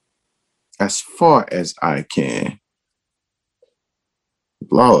as far as I can.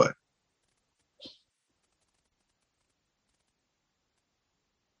 Lord.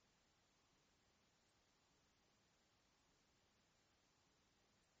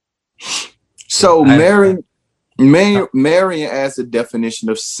 So Marion adds a definition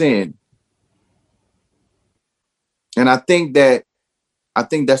of sin. And I think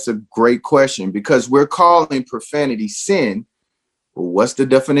that's a great question, because we're calling profanity sin. Well, what's the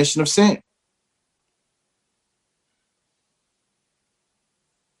definition of sin?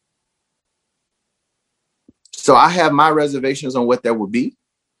 So I have my reservations on what that would be,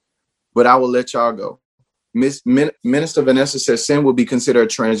 but I will let y'all go. Minister Vanessa says sin will be considered a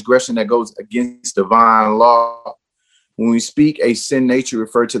transgression that goes against divine law. When we speak a sin nature,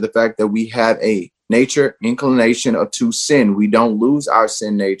 refer to the fact that we have a nature inclination to sin. We don't lose our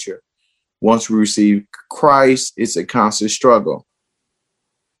sin nature. Once we receive Christ, it's a constant struggle.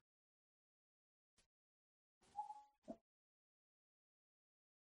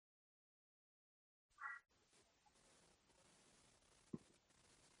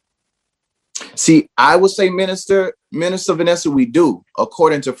 See, I would say, Minister Vanessa, we do,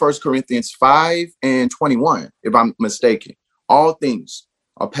 according to 1 Corinthians 5:21, if I'm mistaken. All things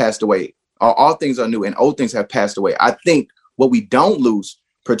are passed away. All things are new, and old things have passed away. I think what we don't lose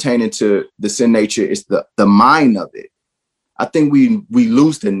pertaining to the sin nature is the mind of it. I think we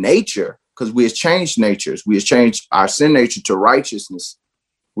lose the nature because we have changed natures. We have changed our sin nature to righteousness,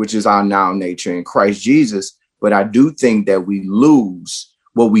 which is our now nature in Christ Jesus. But I do think that we lose.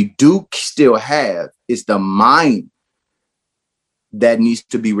 What we do still have is the mind that needs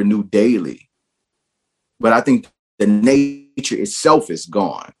to be renewed daily. But I think the nature itself is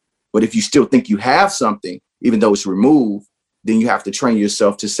gone. But if you still think you have something, even though it's removed, then you have to train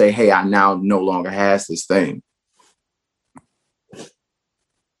yourself to say, hey, I now no longer has this thing.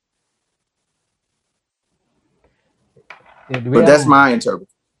 But that's my interpretation.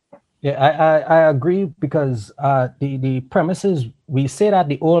 Yeah, I agree, because the premise is we say that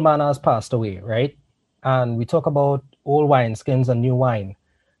the old man has passed away, right? And we talk about old wineskins and new wine.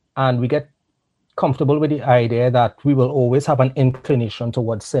 And we get comfortable with the idea that we will always have an inclination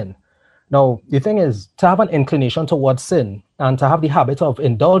towards sin. Now, the thing is, to have an inclination towards sin and to have the habit of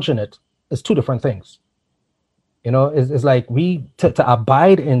indulging it is two different things. You know, it's like to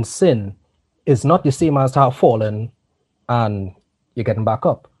abide in sin is not the same as to have fallen and you're getting back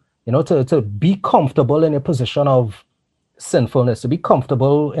up. You know, to be comfortable in a position of sinfulness, to be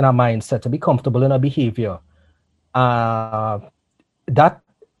comfortable in a mindset, to be comfortable in a behavior, that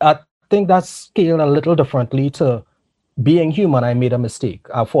I think that's scaled a little differently to being human. I made a mistake.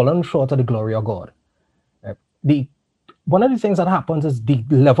 I've fallen short of the glory of God. The one of the things that happens is the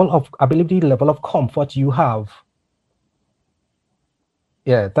level of, I believe, the level of comfort you have.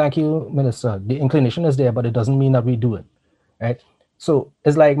 Yeah, thank you, Minister. The inclination is there, but it doesn't mean that we do it, right? So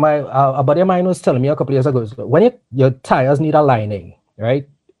it's like a buddy of mine was telling me a couple years ago, when your tires need aligning, right?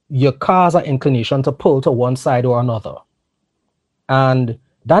 Your car's an inclination to pull to one side or another. And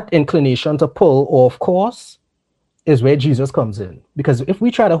that inclination to pull off course is where Jesus comes in. Because if we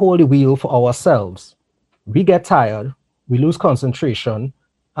try to hold the wheel for ourselves, we get tired, we lose concentration,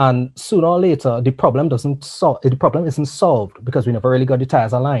 and sooner or later the problem isn't solved because we never really got the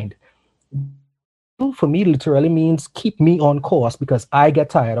tires aligned. For me, literally means keep me on course because I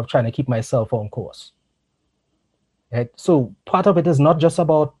get tired of trying to keep myself on course. Right? So part of it is not just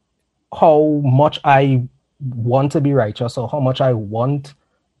about how much I want to be righteous or how much I want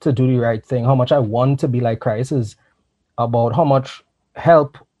to do the right thing, how much I want to be like Christ, is about how much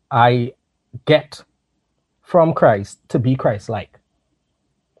help I get from Christ to be Christ-like.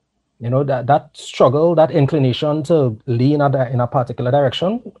 You know, that struggle, that inclination to lean in a particular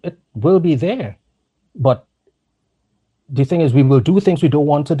direction, it will be there. But the thing is, we will do things we don't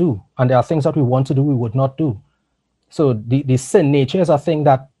want to do. And there are things that we want to do, we would not do. So the sin nature is a thing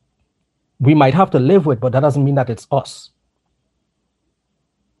that we might have to live with, but that doesn't mean that it's us.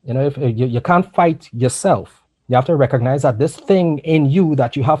 You know, if you can't fight yourself, you have to recognize that this thing in you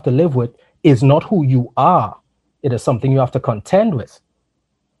that you have to live with is not who you are. It is something you have to contend with.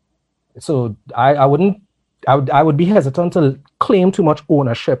 So I would be hesitant to claim too much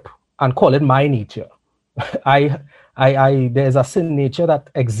ownership and call it my nature. There's a sin nature that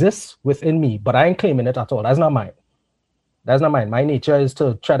exists within me, but I ain't claiming it at all. That's not mine. That's not mine. My nature is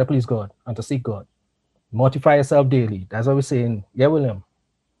to try to please God and to seek God. Mortify yourself daily. That's what we're saying. Yeah, William.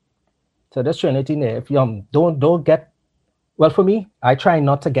 So this Trinity, if you don't get, well, for me, I try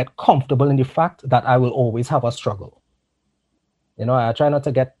not to get comfortable in the fact that I will always have a struggle. You know, I try not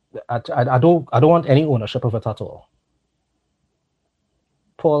to get, I don't want any ownership of it at all.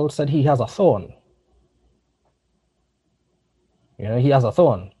 Paul said he has a thorn. You know, he has a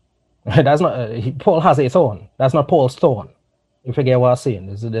thorn. That's not, Paul has a thorn. That's not Paul's thorn. You forget what I'm saying.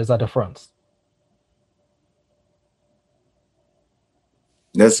 There's a difference.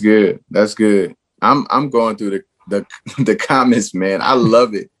 That's good. That's good. I'm going through the comments, man. I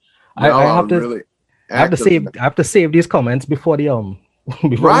love it. I have to save these comments before the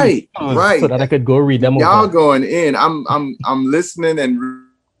right. so that I could go read them. Y'all going in. I'm listening and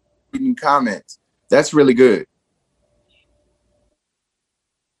reading comments. That's really good.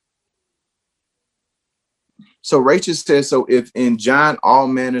 So Rachel says, so if in John all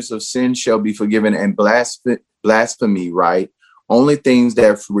manners of sin shall be forgiven and blasphemy, right? Only things that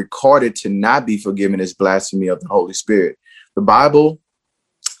are recorded to not be forgiven is blasphemy of the Holy Spirit. The Bible,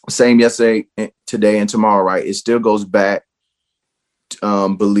 same yesterday, today, and tomorrow, right? It still goes back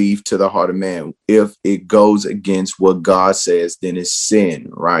belief to the heart of man. If it goes against what God says, then it's sin,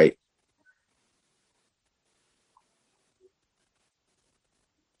 right?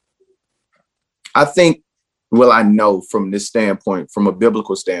 I think, well, I know from this standpoint, from a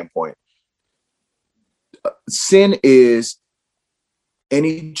biblical standpoint, sin is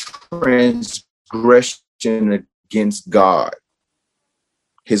any transgression against God,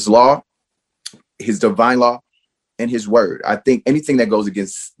 his law, his divine law, and his word. I think anything that goes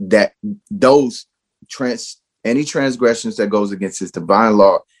against that, any transgressions that goes against his divine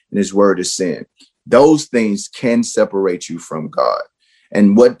law and his word is sin. Those things can separate you from God.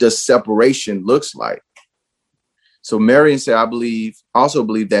 And what does separation looks like? So Marion said, I also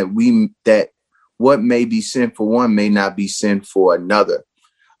believe that what may be sin for one may not be sin for another.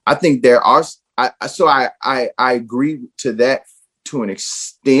 I think there are, I agree to that to an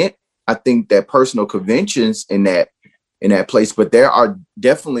extent. I think that personal conventions in that place, but there are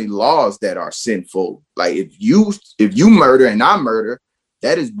definitely laws that are sinful. Like if you murder and I murder,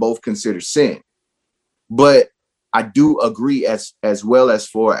 that is both considered sin. But I do agree as well as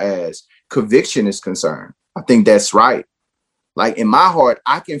far as conviction is concerned. I think that's right. Like in my heart,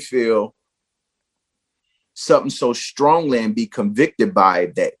 I can feel something so strongly and be convicted by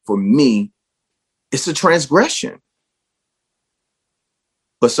it that for me, it's a transgression.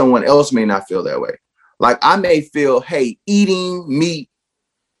 But someone else may not feel that way. Like I may feel, hey, eating meat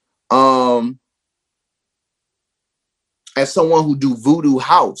as someone who do voodoo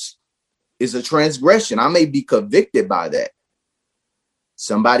house is a transgression. I may be convicted by that.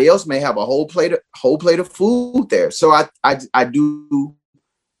 Somebody else may have a whole plate of food there. So I do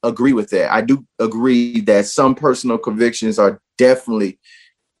agree with that. I do agree that some personal convictions are definitely,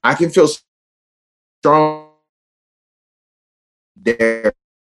 I can feel strong there.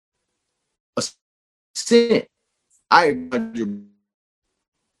 A sin.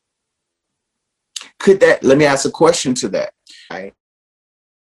 Could that, let me ask a question to that. Right?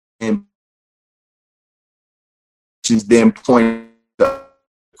 And then point to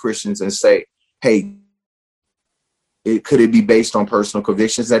Christians and say, hey, could it be based on personal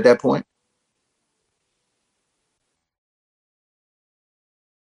convictions at that point?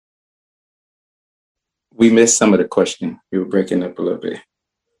 We missed some of the question. You were breaking up a little bit.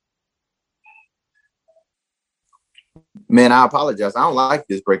 Man, I apologize. I don't like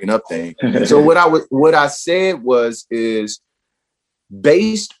this breaking up thing. So what I said is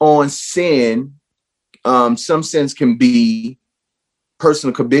based on sin, some sins can be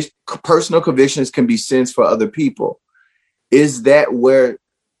personal convictions can be sins for other people. Is that where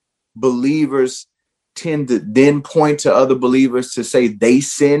believers tend to then point to other believers to say they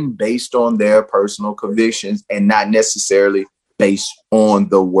sin based on their personal convictions and not necessarily based on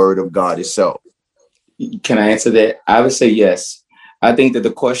the word of God itself? Can I answer that? I would say yes. I think that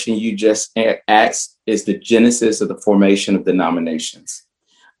the question you just asked is the genesis of the formation of denominations.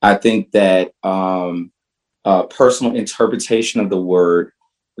 I think that personal interpretation of the word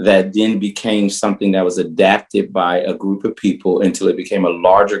that then became something that was adapted by a group of people until it became a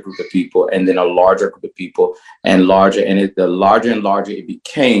larger group of people, and then a larger group of people, and larger, and the larger and larger it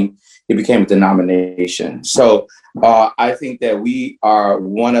became a denomination. So I think that we are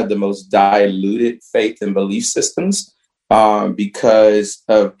one of the most diluted faith and belief systems because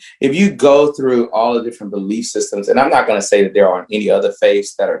of, if you go through all the different belief systems, and I'm not going to say that there aren't any other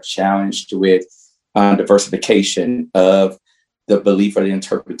faiths that are challenged with diversification of the belief or the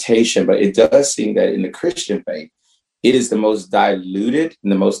interpretation, but it does seem that in the Christian faith, it is the most diluted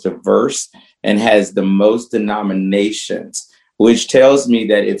and the most diverse and has the most denominations, which tells me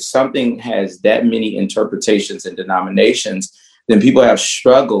that if something has that many interpretations and denominations, then people have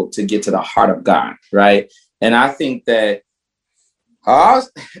struggled to get to the heart of God, right? And I think that, I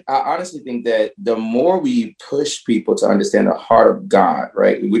honestly think that the more we push people to understand the heart of God,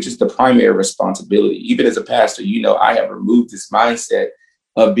 right, which is the primary responsibility, even as a pastor, I have removed this mindset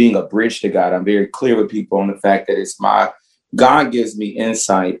of being a bridge to God. I'm very clear with people on the fact that God gives me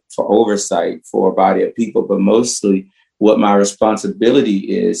insight for oversight for a body of people, but mostly what my responsibility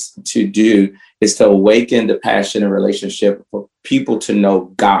is to do is to awaken the passion and relationship for people to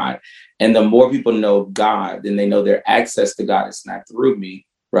know God. And the more people know God, then they know their access to God is not through me,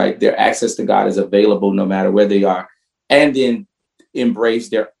 right? Their access to God is available no matter where they are, and then embrace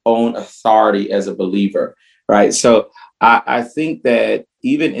their own authority as a believer, right? So I think that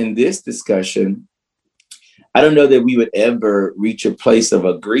even in this discussion, I don't know that we would ever reach a place of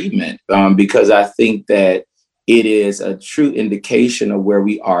agreement because I think that it is a true indication of where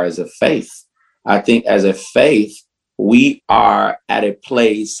we are as a faith. I think as a faith, we are at a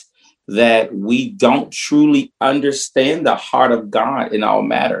place that we don't truly understand the heart of God in all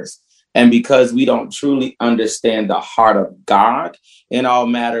matters. And because we don't truly understand the heart of God in all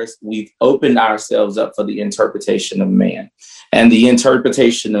matters, we've opened ourselves up for the interpretation of man. And the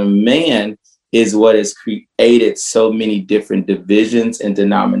interpretation of man is what has created so many different divisions and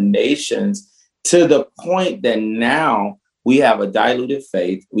denominations, to the point that now we have a diluted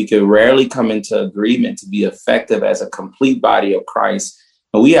faith. We can rarely come into agreement to be effective as a complete body of Christ.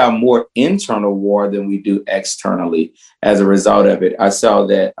 And we have more internal war than we do externally as a result of it. I saw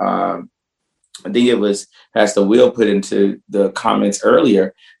that, I think it was Pastor Will put into the comments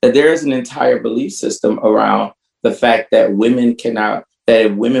earlier, that there is an entire belief system around the fact that that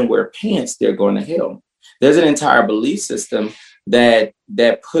if women wear pants, they're going to hell. There's an entire belief system that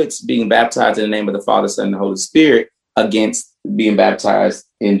puts being baptized in the name of the Father, Son, and the Holy Spirit against being baptized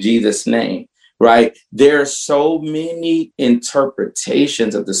in Jesus' name. Right? There are so many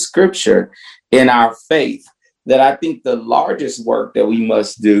interpretations of the scripture in our faith that I think the largest work that we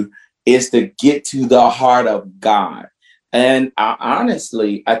must do is to get to the heart of God. And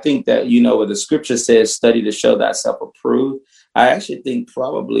honestly, I think that, what the scripture says, study to show thyself approved. I actually think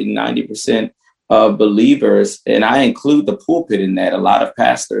probably 90% of believers, and I include the pulpit in that, a lot of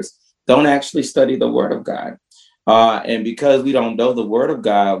pastors don't actually study the word of God. And because we don't know the word of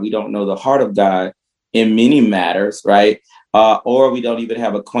God, we don't know the heart of God in many matters, right? Or we don't even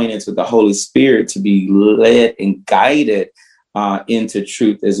have acquaintance with the Holy Spirit to be led and guided into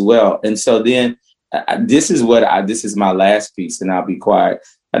truth as well. And so then this is my last piece, and I'll be quiet.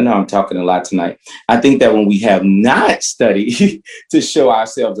 I know I'm talking a lot tonight. I think that when we have not studied to show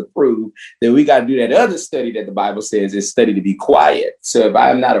ourselves approved, then we got to do that other study that the Bible says is study to be quiet. So if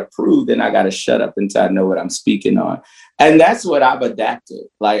I'm not approved, then I got to shut up until I know what I'm speaking on. And that's what I've adapted.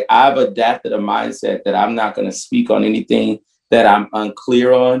 Like, I've adapted a mindset that I'm not going to speak on anything that I'm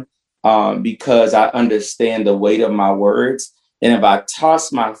unclear on, because I understand the weight of my words. And if I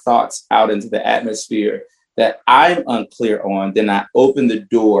toss my thoughts out into the atmosphere that I'm unclear on, then I open the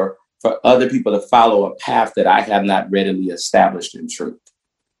door for other people to follow a path that I have not readily established in truth.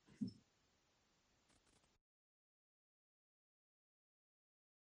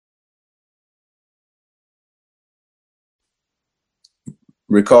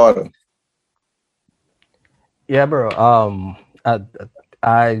 Ricardo. Yeah, bro.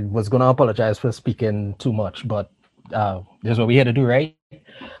 I was gonna apologize for speaking too much, but this is what we had to do, right?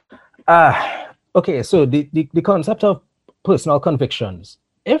 Okay, so the concept of personal convictions.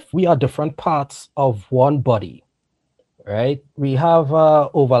 If we are different parts of one body, right? We have a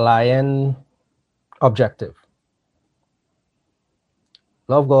overlying objective.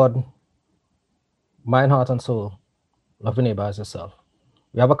 Love God, mind, heart, and soul. Love your neighbor as yourself.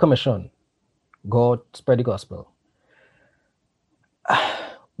 We have a commission. Go spread the gospel.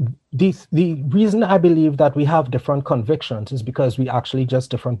 The reason I believe that we have different convictions is because we actually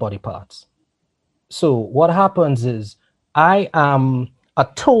just different body parts. So what happens is, I am a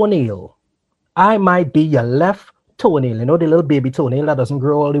toenail. I might be your left toenail, you know, the little baby toenail that doesn't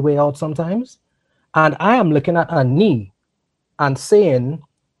grow all the way out sometimes. And I am looking at a knee and saying,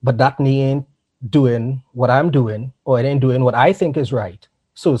 but that knee ain't doing what I'm doing, or it ain't doing what I think is right.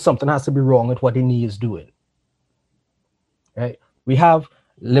 So something has to be wrong with what the knee is doing. Right? We have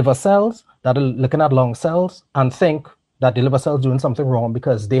liver cells that are looking at lung cells and think that the liver cell is doing something wrong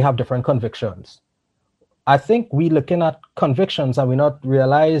because they have different convictions. I think we're looking at convictions and we're not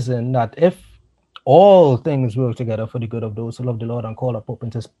realizing that if all things work together for the good of those who love the Lord and call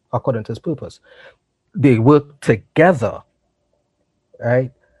according to his purpose, they work together,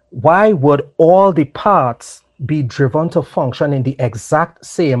 right? Why would all the parts be driven to function in the exact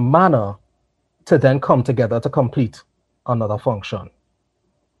same manner to then come together to complete another function?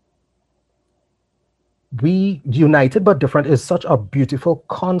 We united but different is such a beautiful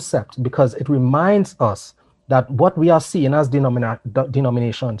concept because it reminds us that what we are seeing as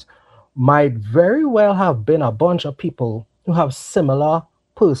denominations might very well have been a bunch of people who have similar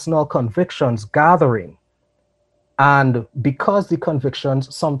personal convictions gathering. And because the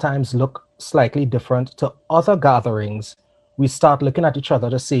convictions sometimes look slightly different to other gatherings, we start looking at each other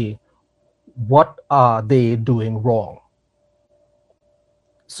to say, what are they doing wrong?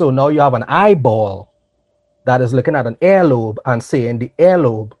 So now you have an eyeball that is looking at an earlobe and saying the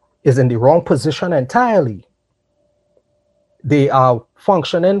earlobe is in the wrong position entirely. They are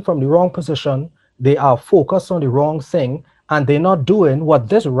functioning from the wrong position. They are focused on the wrong thing, and they're not doing what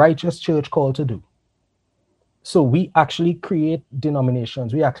this righteous church called to do. So we actually create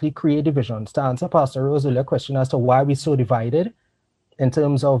denominations. We actually create divisions. To answer Pastor Rose's earlier question as to why we're so divided in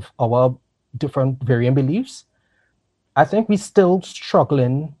terms of our different varying beliefs, I think we're still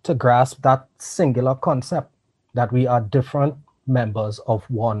struggling to grasp that singular concept that we are different members of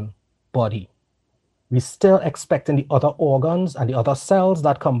one body. We're still expecting the other organs and the other cells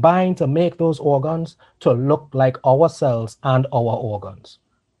that combine to make those organs to look like our cells and our organs.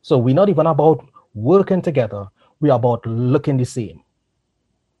 So we're not even about working together. We're about looking the same.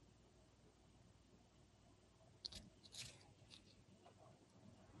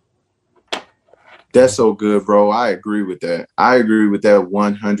 That's so good, bro. I agree with that. I agree with that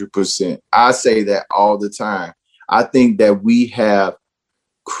 100%. I say that all the time. I think that we have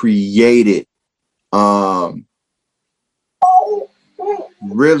created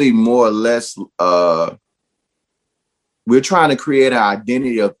really more or less we're trying to create an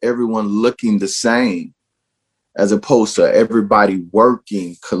identity of everyone looking the same as opposed to everybody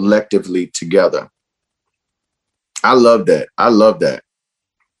working collectively together. I love that. I love that.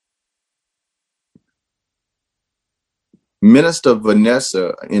 Minister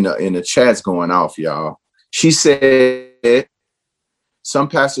Vanessa in the chat's going off, y'all. She said some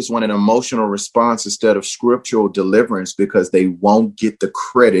pastors want an emotional response instead of scriptural deliverance because they won't get the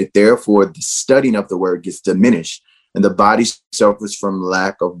credit. Therefore, the studying of the word gets diminished and the body suffers from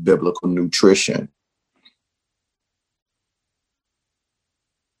lack of biblical nutrition.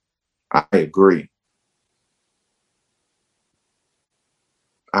 I agree.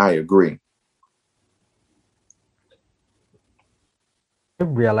 I agree. I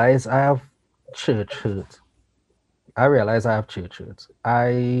realize I have church hurt. I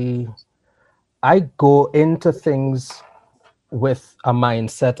I go into things with a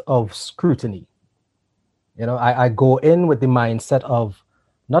mindset of scrutiny. You know, I go in with the mindset of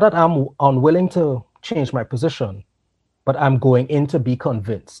not that I'm unwilling to change my position, but I'm going in to be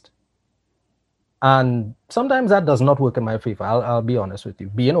convinced. And sometimes that does not work in my favor. I'll be honest with you.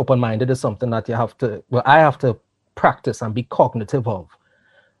 Being open-minded is something that I have to practice and be cognitive of.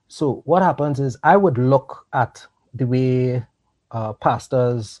 So what happens is I would look at the way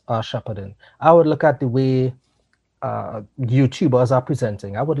pastors are shepherding. I would look at the way YouTubers are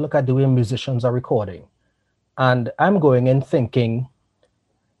presenting. I would look at the way musicians are recording. And I'm going in thinking,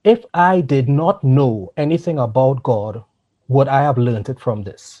 if I did not know anything about God, would I have learned it from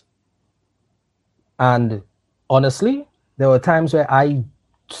this? And honestly, there were times where I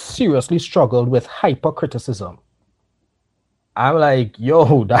seriously struggled with hypercriticism. I'm like,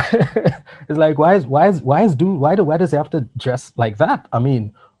 yo, that it's like, why does he have to dress like that? I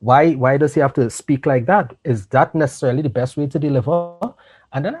mean, why does he have to speak like that? Is that necessarily the best way to deliver?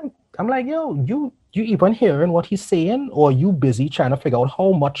 And then I'm like, yo, you even hearing what he's saying, or you busy trying to figure out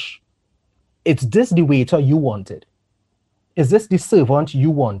how much? Is this the waiter you wanted? Is this the servant you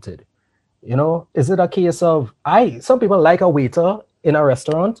wanted? You know, is it a case of some people like a waiter in a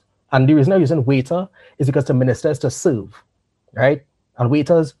restaurant, and the reason they're using waiter is because the minister is to serve, right? And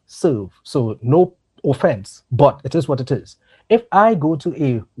waiters serve. So no offense, but it is what it is. If I go to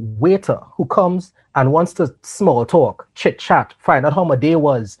a waiter who comes and wants to small talk, chit chat, find out how my day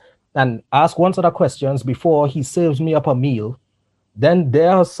was, and ask one set of questions before he serves me up a meal, then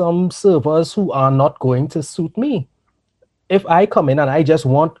there are some servers who are not going to suit me. If I come in and I just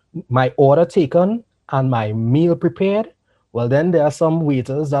want my order taken and my meal prepared, well, then there are some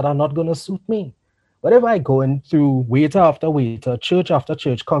waiters that are not going to suit me. But if I go in through waiter after waiter, church after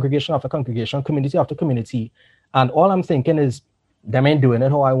church, congregation after congregation, community after community, and all I'm thinking is, them ain't doing it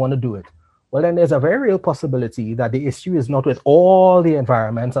how I want to do it, well, then there's a very real possibility that the issue is not with all the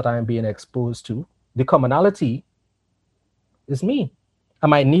environments that I'm being exposed to. The commonality is me. I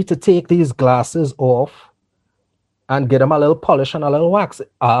might need to take these glasses off and get them a little polish and a little wax,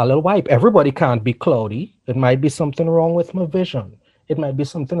 a little wipe. Everybody can't be cloudy. It might be something wrong with my vision. It might be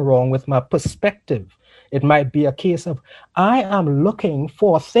something wrong with my perspective. It might be a case of I am looking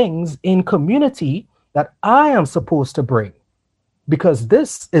for things in community that I am supposed to bring, because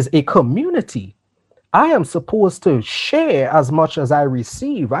this is a community. I am supposed to share as much as I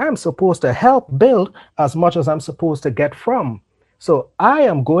receive. I am supposed to help build as much as I'm supposed to get from. So I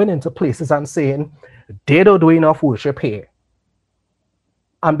am going into places and saying, they don't do enough worship here.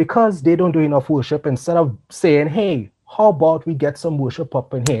 And because they don't do enough worship, instead of saying, hey, how about we get some worship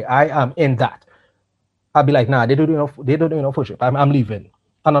up in here? I am in that. I'll be like, nah, they don't do enough worship. I'm leaving.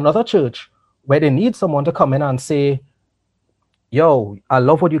 And another church where they need someone to come in and say, yo, I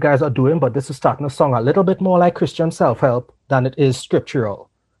love what you guys are doing, but this is starting to sound a little bit more like Christian self-help than it is scriptural,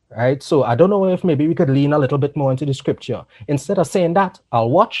 right? So I don't know if maybe we could lean a little bit more into the scripture. Instead of saying that, I'll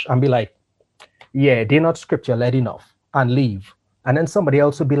watch and be like, yeah, they're not scripture-led enough, and leave. And then somebody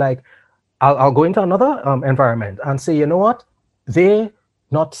else would be like, I'll go into another environment and say, you know what? They're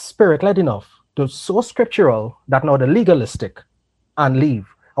not spirit-led enough. They're so scriptural that now they're legalistic, and leave.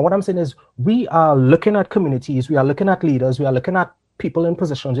 And what I'm saying is, we are looking at communities, we are looking at leaders, we are looking at people in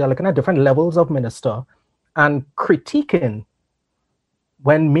positions, we are looking at different levels of minister and critiquing,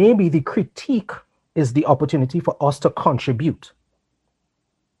 when maybe the critique is the opportunity for us to contribute.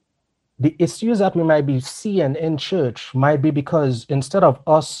 The issues that we might be seeing in church might be because instead of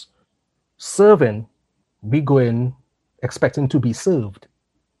us serving, we go in expecting to be served.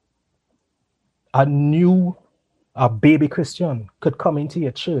 A baby Christian could come into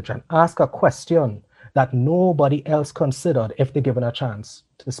your church and ask a question that nobody else considered if they're given a chance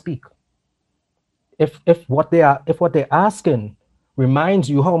to speak. If what they're asking reminds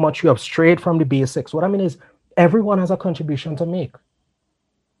you how much you have strayed from the basics, what I mean is everyone has a contribution to make.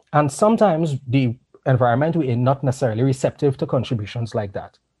 And sometimes the environment we're in not necessarily receptive to contributions like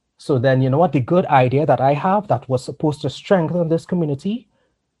that. So then, you know what, the good idea that I have that was supposed to strengthen this community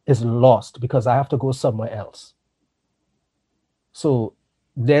is lost because I have to go somewhere else. So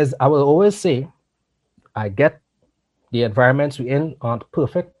I will always say, I get the environments we're in aren't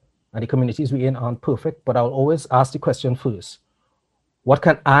perfect and the communities we're in aren't perfect, but I'll always ask the question first, what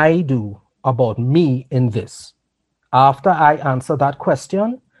can I do about me in this? After I answer that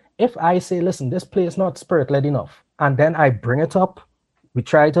question, if I say, listen, this place is not spirit-led enough, and then I bring it up, we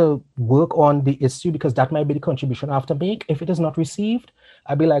try to work on the issue because that might be the contribution I have to make. If it is not received,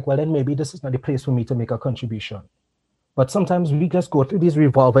 I'd be like, well, then maybe this is not the place for me to make a contribution. But sometimes we just go through these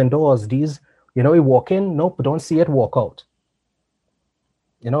revolving doors, we walk in, nope, don't see it, walk out.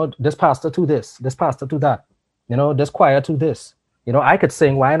 This pastor to this pastor to that, this choir to this. I could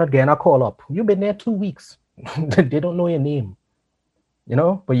sing, why not getting a call up? You've been there 2 weeks. They don't know your name,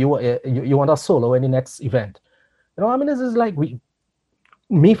 but you want a solo in the next event. This is like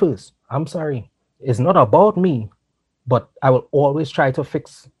me first. I'm sorry. It's not about me, but I will always try to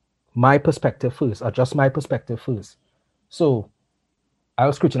fix my perspective first, adjust my perspective first. So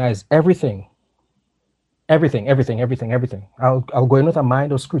I'll scrutinize everything. I'll go in with a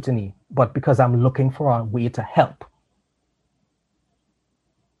mind of scrutiny, but because I'm looking for a way to help.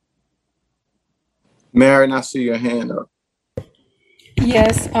 Marion, I see your hand up.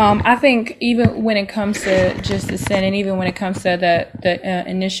 Yes, I think even when it comes to just the sin, and even when it comes to the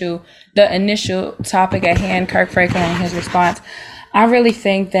initial topic at hand, Kirk Franklin and his response, I really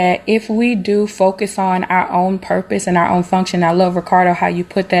think that if we do focus on our own purpose and our own function, I love, Ricardo, how you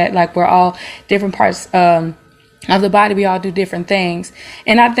put that, like we're all different parts of the body, we all do different things.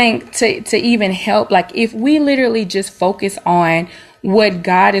 And I think to even help, like if we literally just focus on what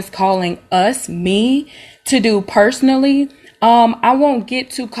God is calling me to do personally, I won't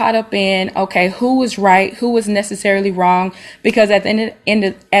get too caught up in, okay, who was right, who was necessarily wrong, because at the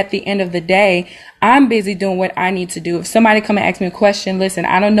end of the day, I'm busy doing what I need to do. If somebody come and ask me a question, listen,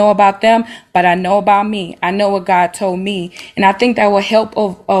 I don't know about them, but I know about me. I know what God told me. And I think that will help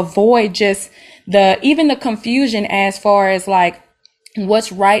avoid just even the confusion as far as like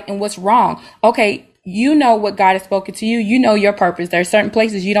what's right and what's wrong. Okay, you know what God has spoken to you. You know your purpose. There are certain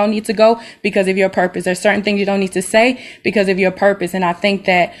places you don't need to go because of your purpose. There are certain things you don't need to say because of your purpose. And I think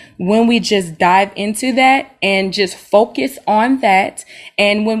that when we just dive into that and just focus on that,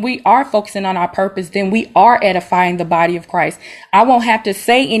 and when we are focusing on our purpose, then we are edifying the body of Christ. I won't have to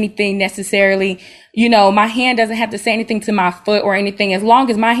say anything necessarily. My hand doesn't have to say anything to my foot or anything. As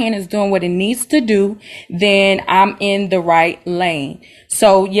long as my hand is doing what it needs to do, then I'm in the right lane.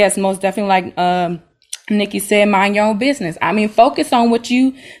 So yes, most definitely, like Nikki said, mind your own business. I mean, focus on what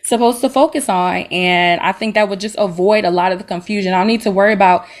you supposed to focus on. And I think that would just avoid a lot of the confusion. I don't need to worry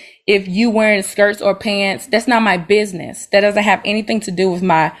about if you wearing skirts or pants. That's not my business. That doesn't have anything to do with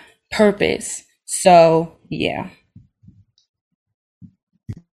my purpose. So yeah.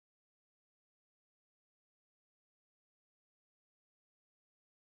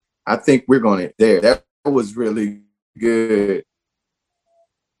 I think we're going to there. That was really good.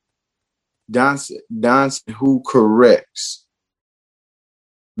 Don, who corrects?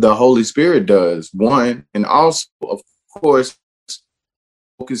 The Holy Spirit does, one, and also, of course,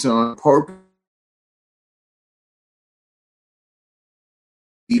 focus on purpose,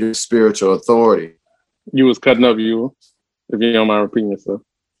 leader, spiritual authority. You was cutting up, if you don't mind repeating yourself.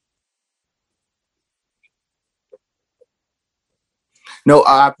 No,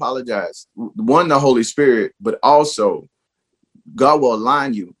 I apologize. One, the Holy Spirit, but also God will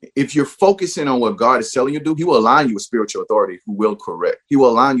align you. If you're focusing on what God is telling you to do, he will align you with spiritual authority who will correct. He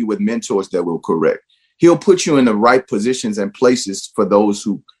will align you with mentors that will correct. He'll put you in the right positions and places for those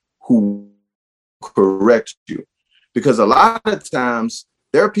who correct you. Because a lot of times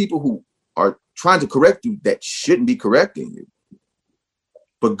there are people who are trying to correct you that shouldn't be correcting you.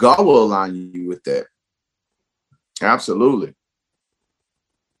 But God will align you with that. Absolutely.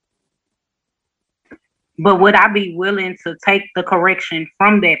 But would I be willing to take the correction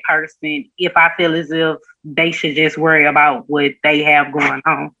from that person if I feel as if they should just worry about what they have going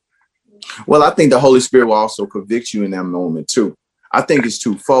on? Well, I think the Holy Spirit will also convict you in that moment too. I think it's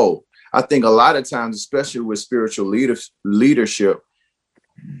twofold. I think a lot of times, especially with spiritual leadership,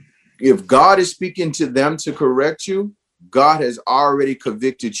 if God is speaking to them to correct you, God has already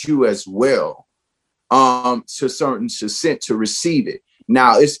convicted you as well, to a certain extent to receive it.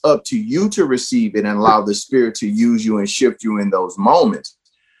 Now it's up to you to receive it and allow the Spirit to use you and shift you in those moments.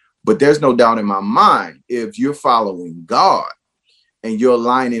 But there's no doubt in my mind, if you're following God and you're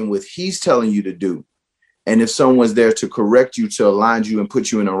aligning with He's telling you to do, and if someone's there to correct you, to align you and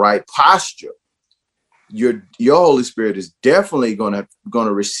put you in the right posture, your Holy Spirit is definitely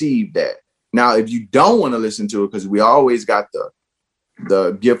gonna receive that. Now, if you don't want to listen to it, because we always got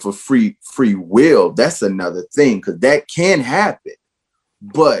the gift of free will, that's another thing, because that can happen.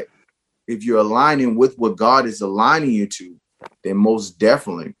 But if you're aligning with what God is aligning you to, then most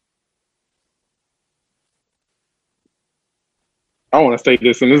definitely. I want to say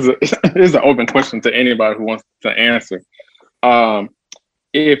this, and this is an open question to anybody who wants to answer.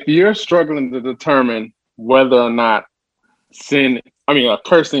 If you're struggling to determine whether or not a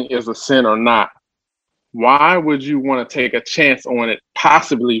cursing is a sin or not, why would you want to take a chance on it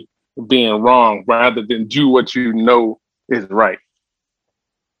possibly being wrong rather than do what you know is right?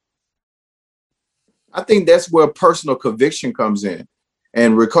 I think that's where personal conviction comes in.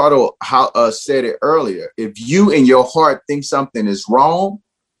 And Ricardo said it earlier. If you in your heart think something is wrong,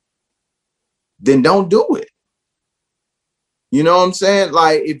 then don't do it. You know what I'm saying?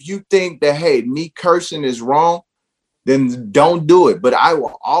 Like, if you think that, hey, me cursing is wrong, then don't do it. But I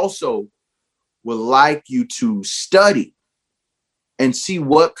would like you to study and see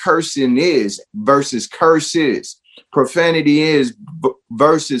what cursing is versus curses, profanity is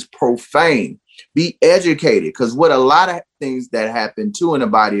versus profane. Be educated, because what a lot of things that happen too in the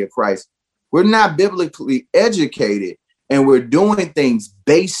body of Christ, we're not biblically educated, and we're doing things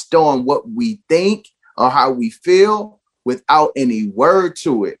based on what we think or how we feel without any word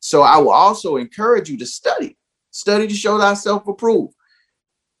to it. So I will also encourage you to study to show thyself approved.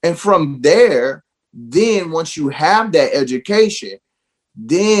 And from there, then once you have that education,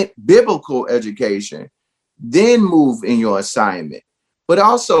 then biblical education, then move in your assignment. But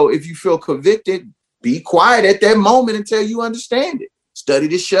also, if you feel convicted, be quiet at that moment until you understand it. Study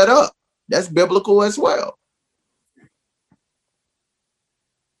to shut up. That's biblical as well.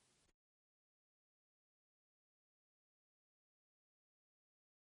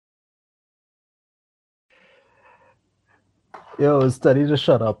 Yo, study to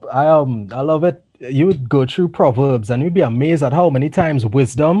shut up. I love it. You would go through Proverbs and you'd be amazed at how many times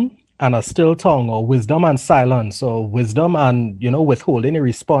wisdom and a still tongue, or wisdom and silence, or wisdom and withholding a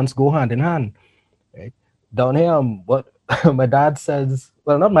response go hand in hand. Right? Down here, what my dad says,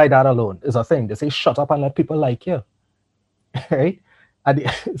 well, not my dad alone, is a thing. They say, shut up and let people like you. Right? And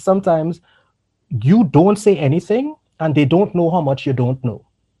sometimes you don't say anything and they don't know how much you don't know.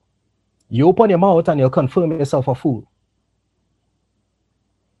 You open your mouth and you'll confirm yourself a fool.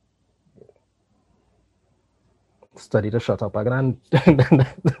 Study to shut up again. I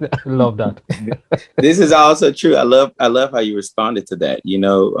love that. This is also true. I love how you responded to that.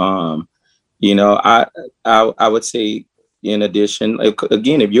 I would say, in addition,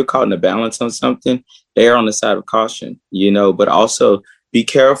 again, if you're caught in a balance on something, err on the side of caution, but also be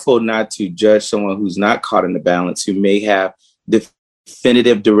careful not to judge someone who's not caught in the balance, who may have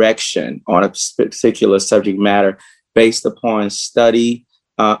definitive direction on a particular subject matter based upon study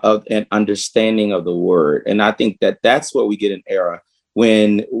of an understanding of the word. And I think that that's where we get an error,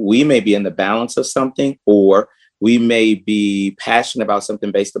 when we may be in the balance of something, or we may be passionate about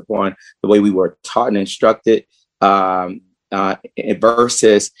something based upon the way we were taught and instructed,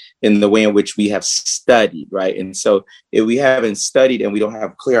 versus in the way in which we have studied, right? And so if we haven't studied and we don't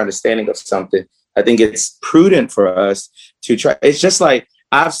have a clear understanding of something, I think it's prudent for us to try. It's just like,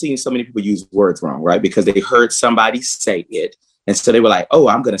 I've seen so many people use words wrong, right? Because they heard somebody say it. And so they were like, oh,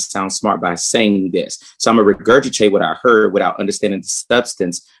 I'm going to sound smart by saying this. So I'm going to regurgitate what I heard without understanding the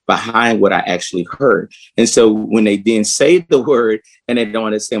substance behind what I actually heard. And so when they then say the word and they don't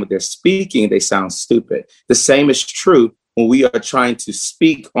understand what they're speaking, they sound stupid. The same is true when we are trying to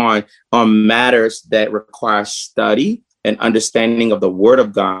speak on matters that require study and understanding of the word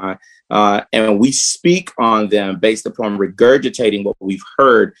of God. And we speak on them based upon regurgitating what we've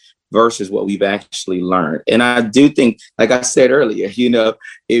heard versus what we've actually learned. And I do think, like I said earlier,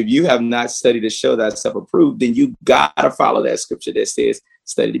 if you have not studied to show thyself approved, then you got to follow that scripture that says,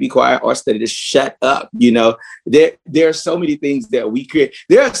 study to be quiet or study to shut up. There are so many things that we create.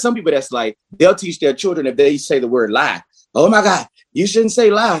 There are some people that's like, they'll teach their children, if they say the word lie, oh my God, you shouldn't say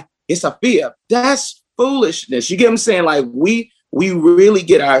lie. It's a fear. That's foolishness. You get what I'm saying? Like, we really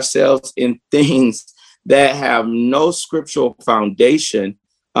get ourselves in things that have no scriptural foundation.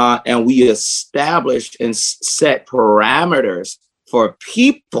 And we establish and set parameters for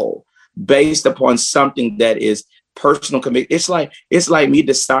people based upon something that is personal conviction. It's like me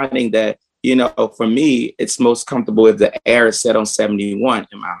deciding that, for me, it's most comfortable if the air is set on 71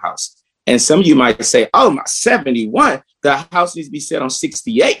 in my house. And some of you might say, oh, my 71, the house needs to be set on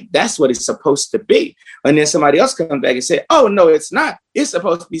 68. That's what it's supposed to be. And then somebody else comes back and say, oh, no, it's not. It's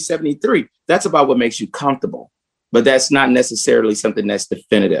supposed to be 73. That's about what makes you comfortable. But that's not necessarily something that's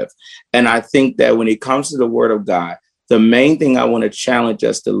definitive. And I think that when it comes to the word of God, the main thing I want to challenge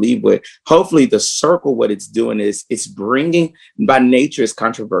us to leave with, hopefully the circle, what it's doing is it's bringing, by nature, it's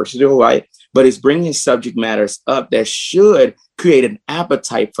controversial, right? But it's bringing subject matters up that should create an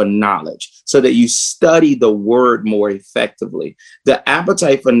appetite for knowledge so that you study the word more effectively. The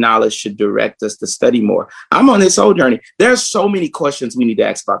appetite for knowledge should direct us to study more. I'm on this whole journey. There's so many questions we need to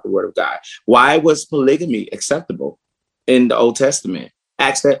ask about the word of God. Why was polygamy acceptable in the Old Testament?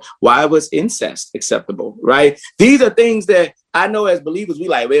 Ask that. Why was incest acceptable, right? These are things that I know as believers, we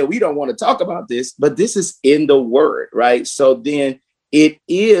like, well, we don't want to talk about this, but this is in the word, right? So then it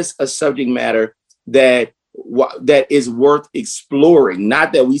is a subject matter that that is worth exploring.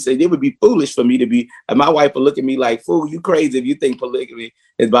 Not that we say it would be foolish for me to be, and my wife will look at me like, fool, you crazy if you think polygamy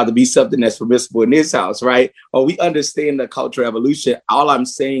is about to be something that's permissible in this house, right? Or we understand the cultural evolution. All I'm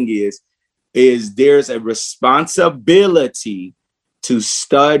saying is there's a responsibility to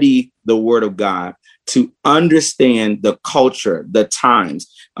study the word of God, to understand the culture, the times.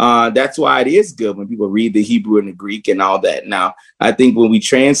 That's why it is good when people read the Hebrew and the Greek and all that. Now, I think when we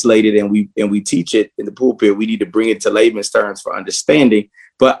translate it and we teach it in the pulpit, we need to bring it to layman's terms for understanding.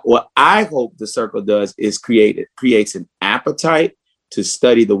 But what I hope the circle does is creates an appetite to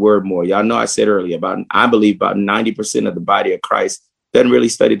study the word more. Y'all know I said earlier I believe about 90% of the body of Christ doesn't really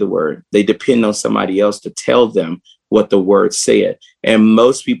study the word. They depend on somebody else to tell them what the word said. And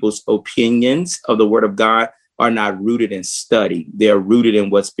most people's opinions of the word of God are not rooted in study. They're rooted in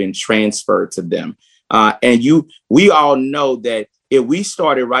what's been transferred to them. We all know that if we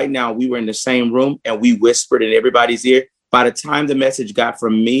started right now, we were in the same room and we whispered in everybody's ear, by the time the message got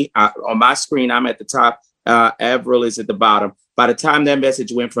from me, on my screen, I'm at the top, Avril is at the bottom. By the time that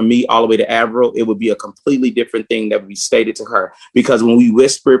message went from me all the way to Avril, it would be a completely different thing that we stated to her. Because when we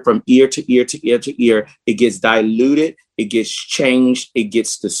whisper from ear to ear to ear to ear, it gets diluted, it gets changed, it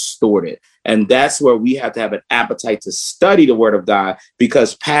gets distorted. And that's where we have to have an appetite to study the word of God,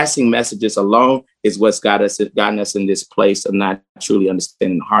 because passing messages alone is what's gotten us in this place of not truly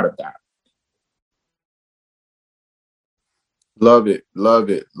understanding the heart of God. Love it, love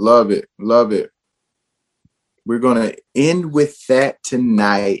it, love it, love it. We're going to end with that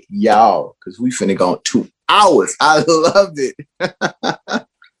tonight, y'all, because we finna go 2 hours. I love it.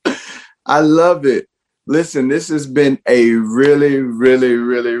 I love it. Listen, this has been a really, really,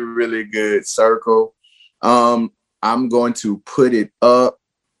 really, really good circle. I'm going to put it up.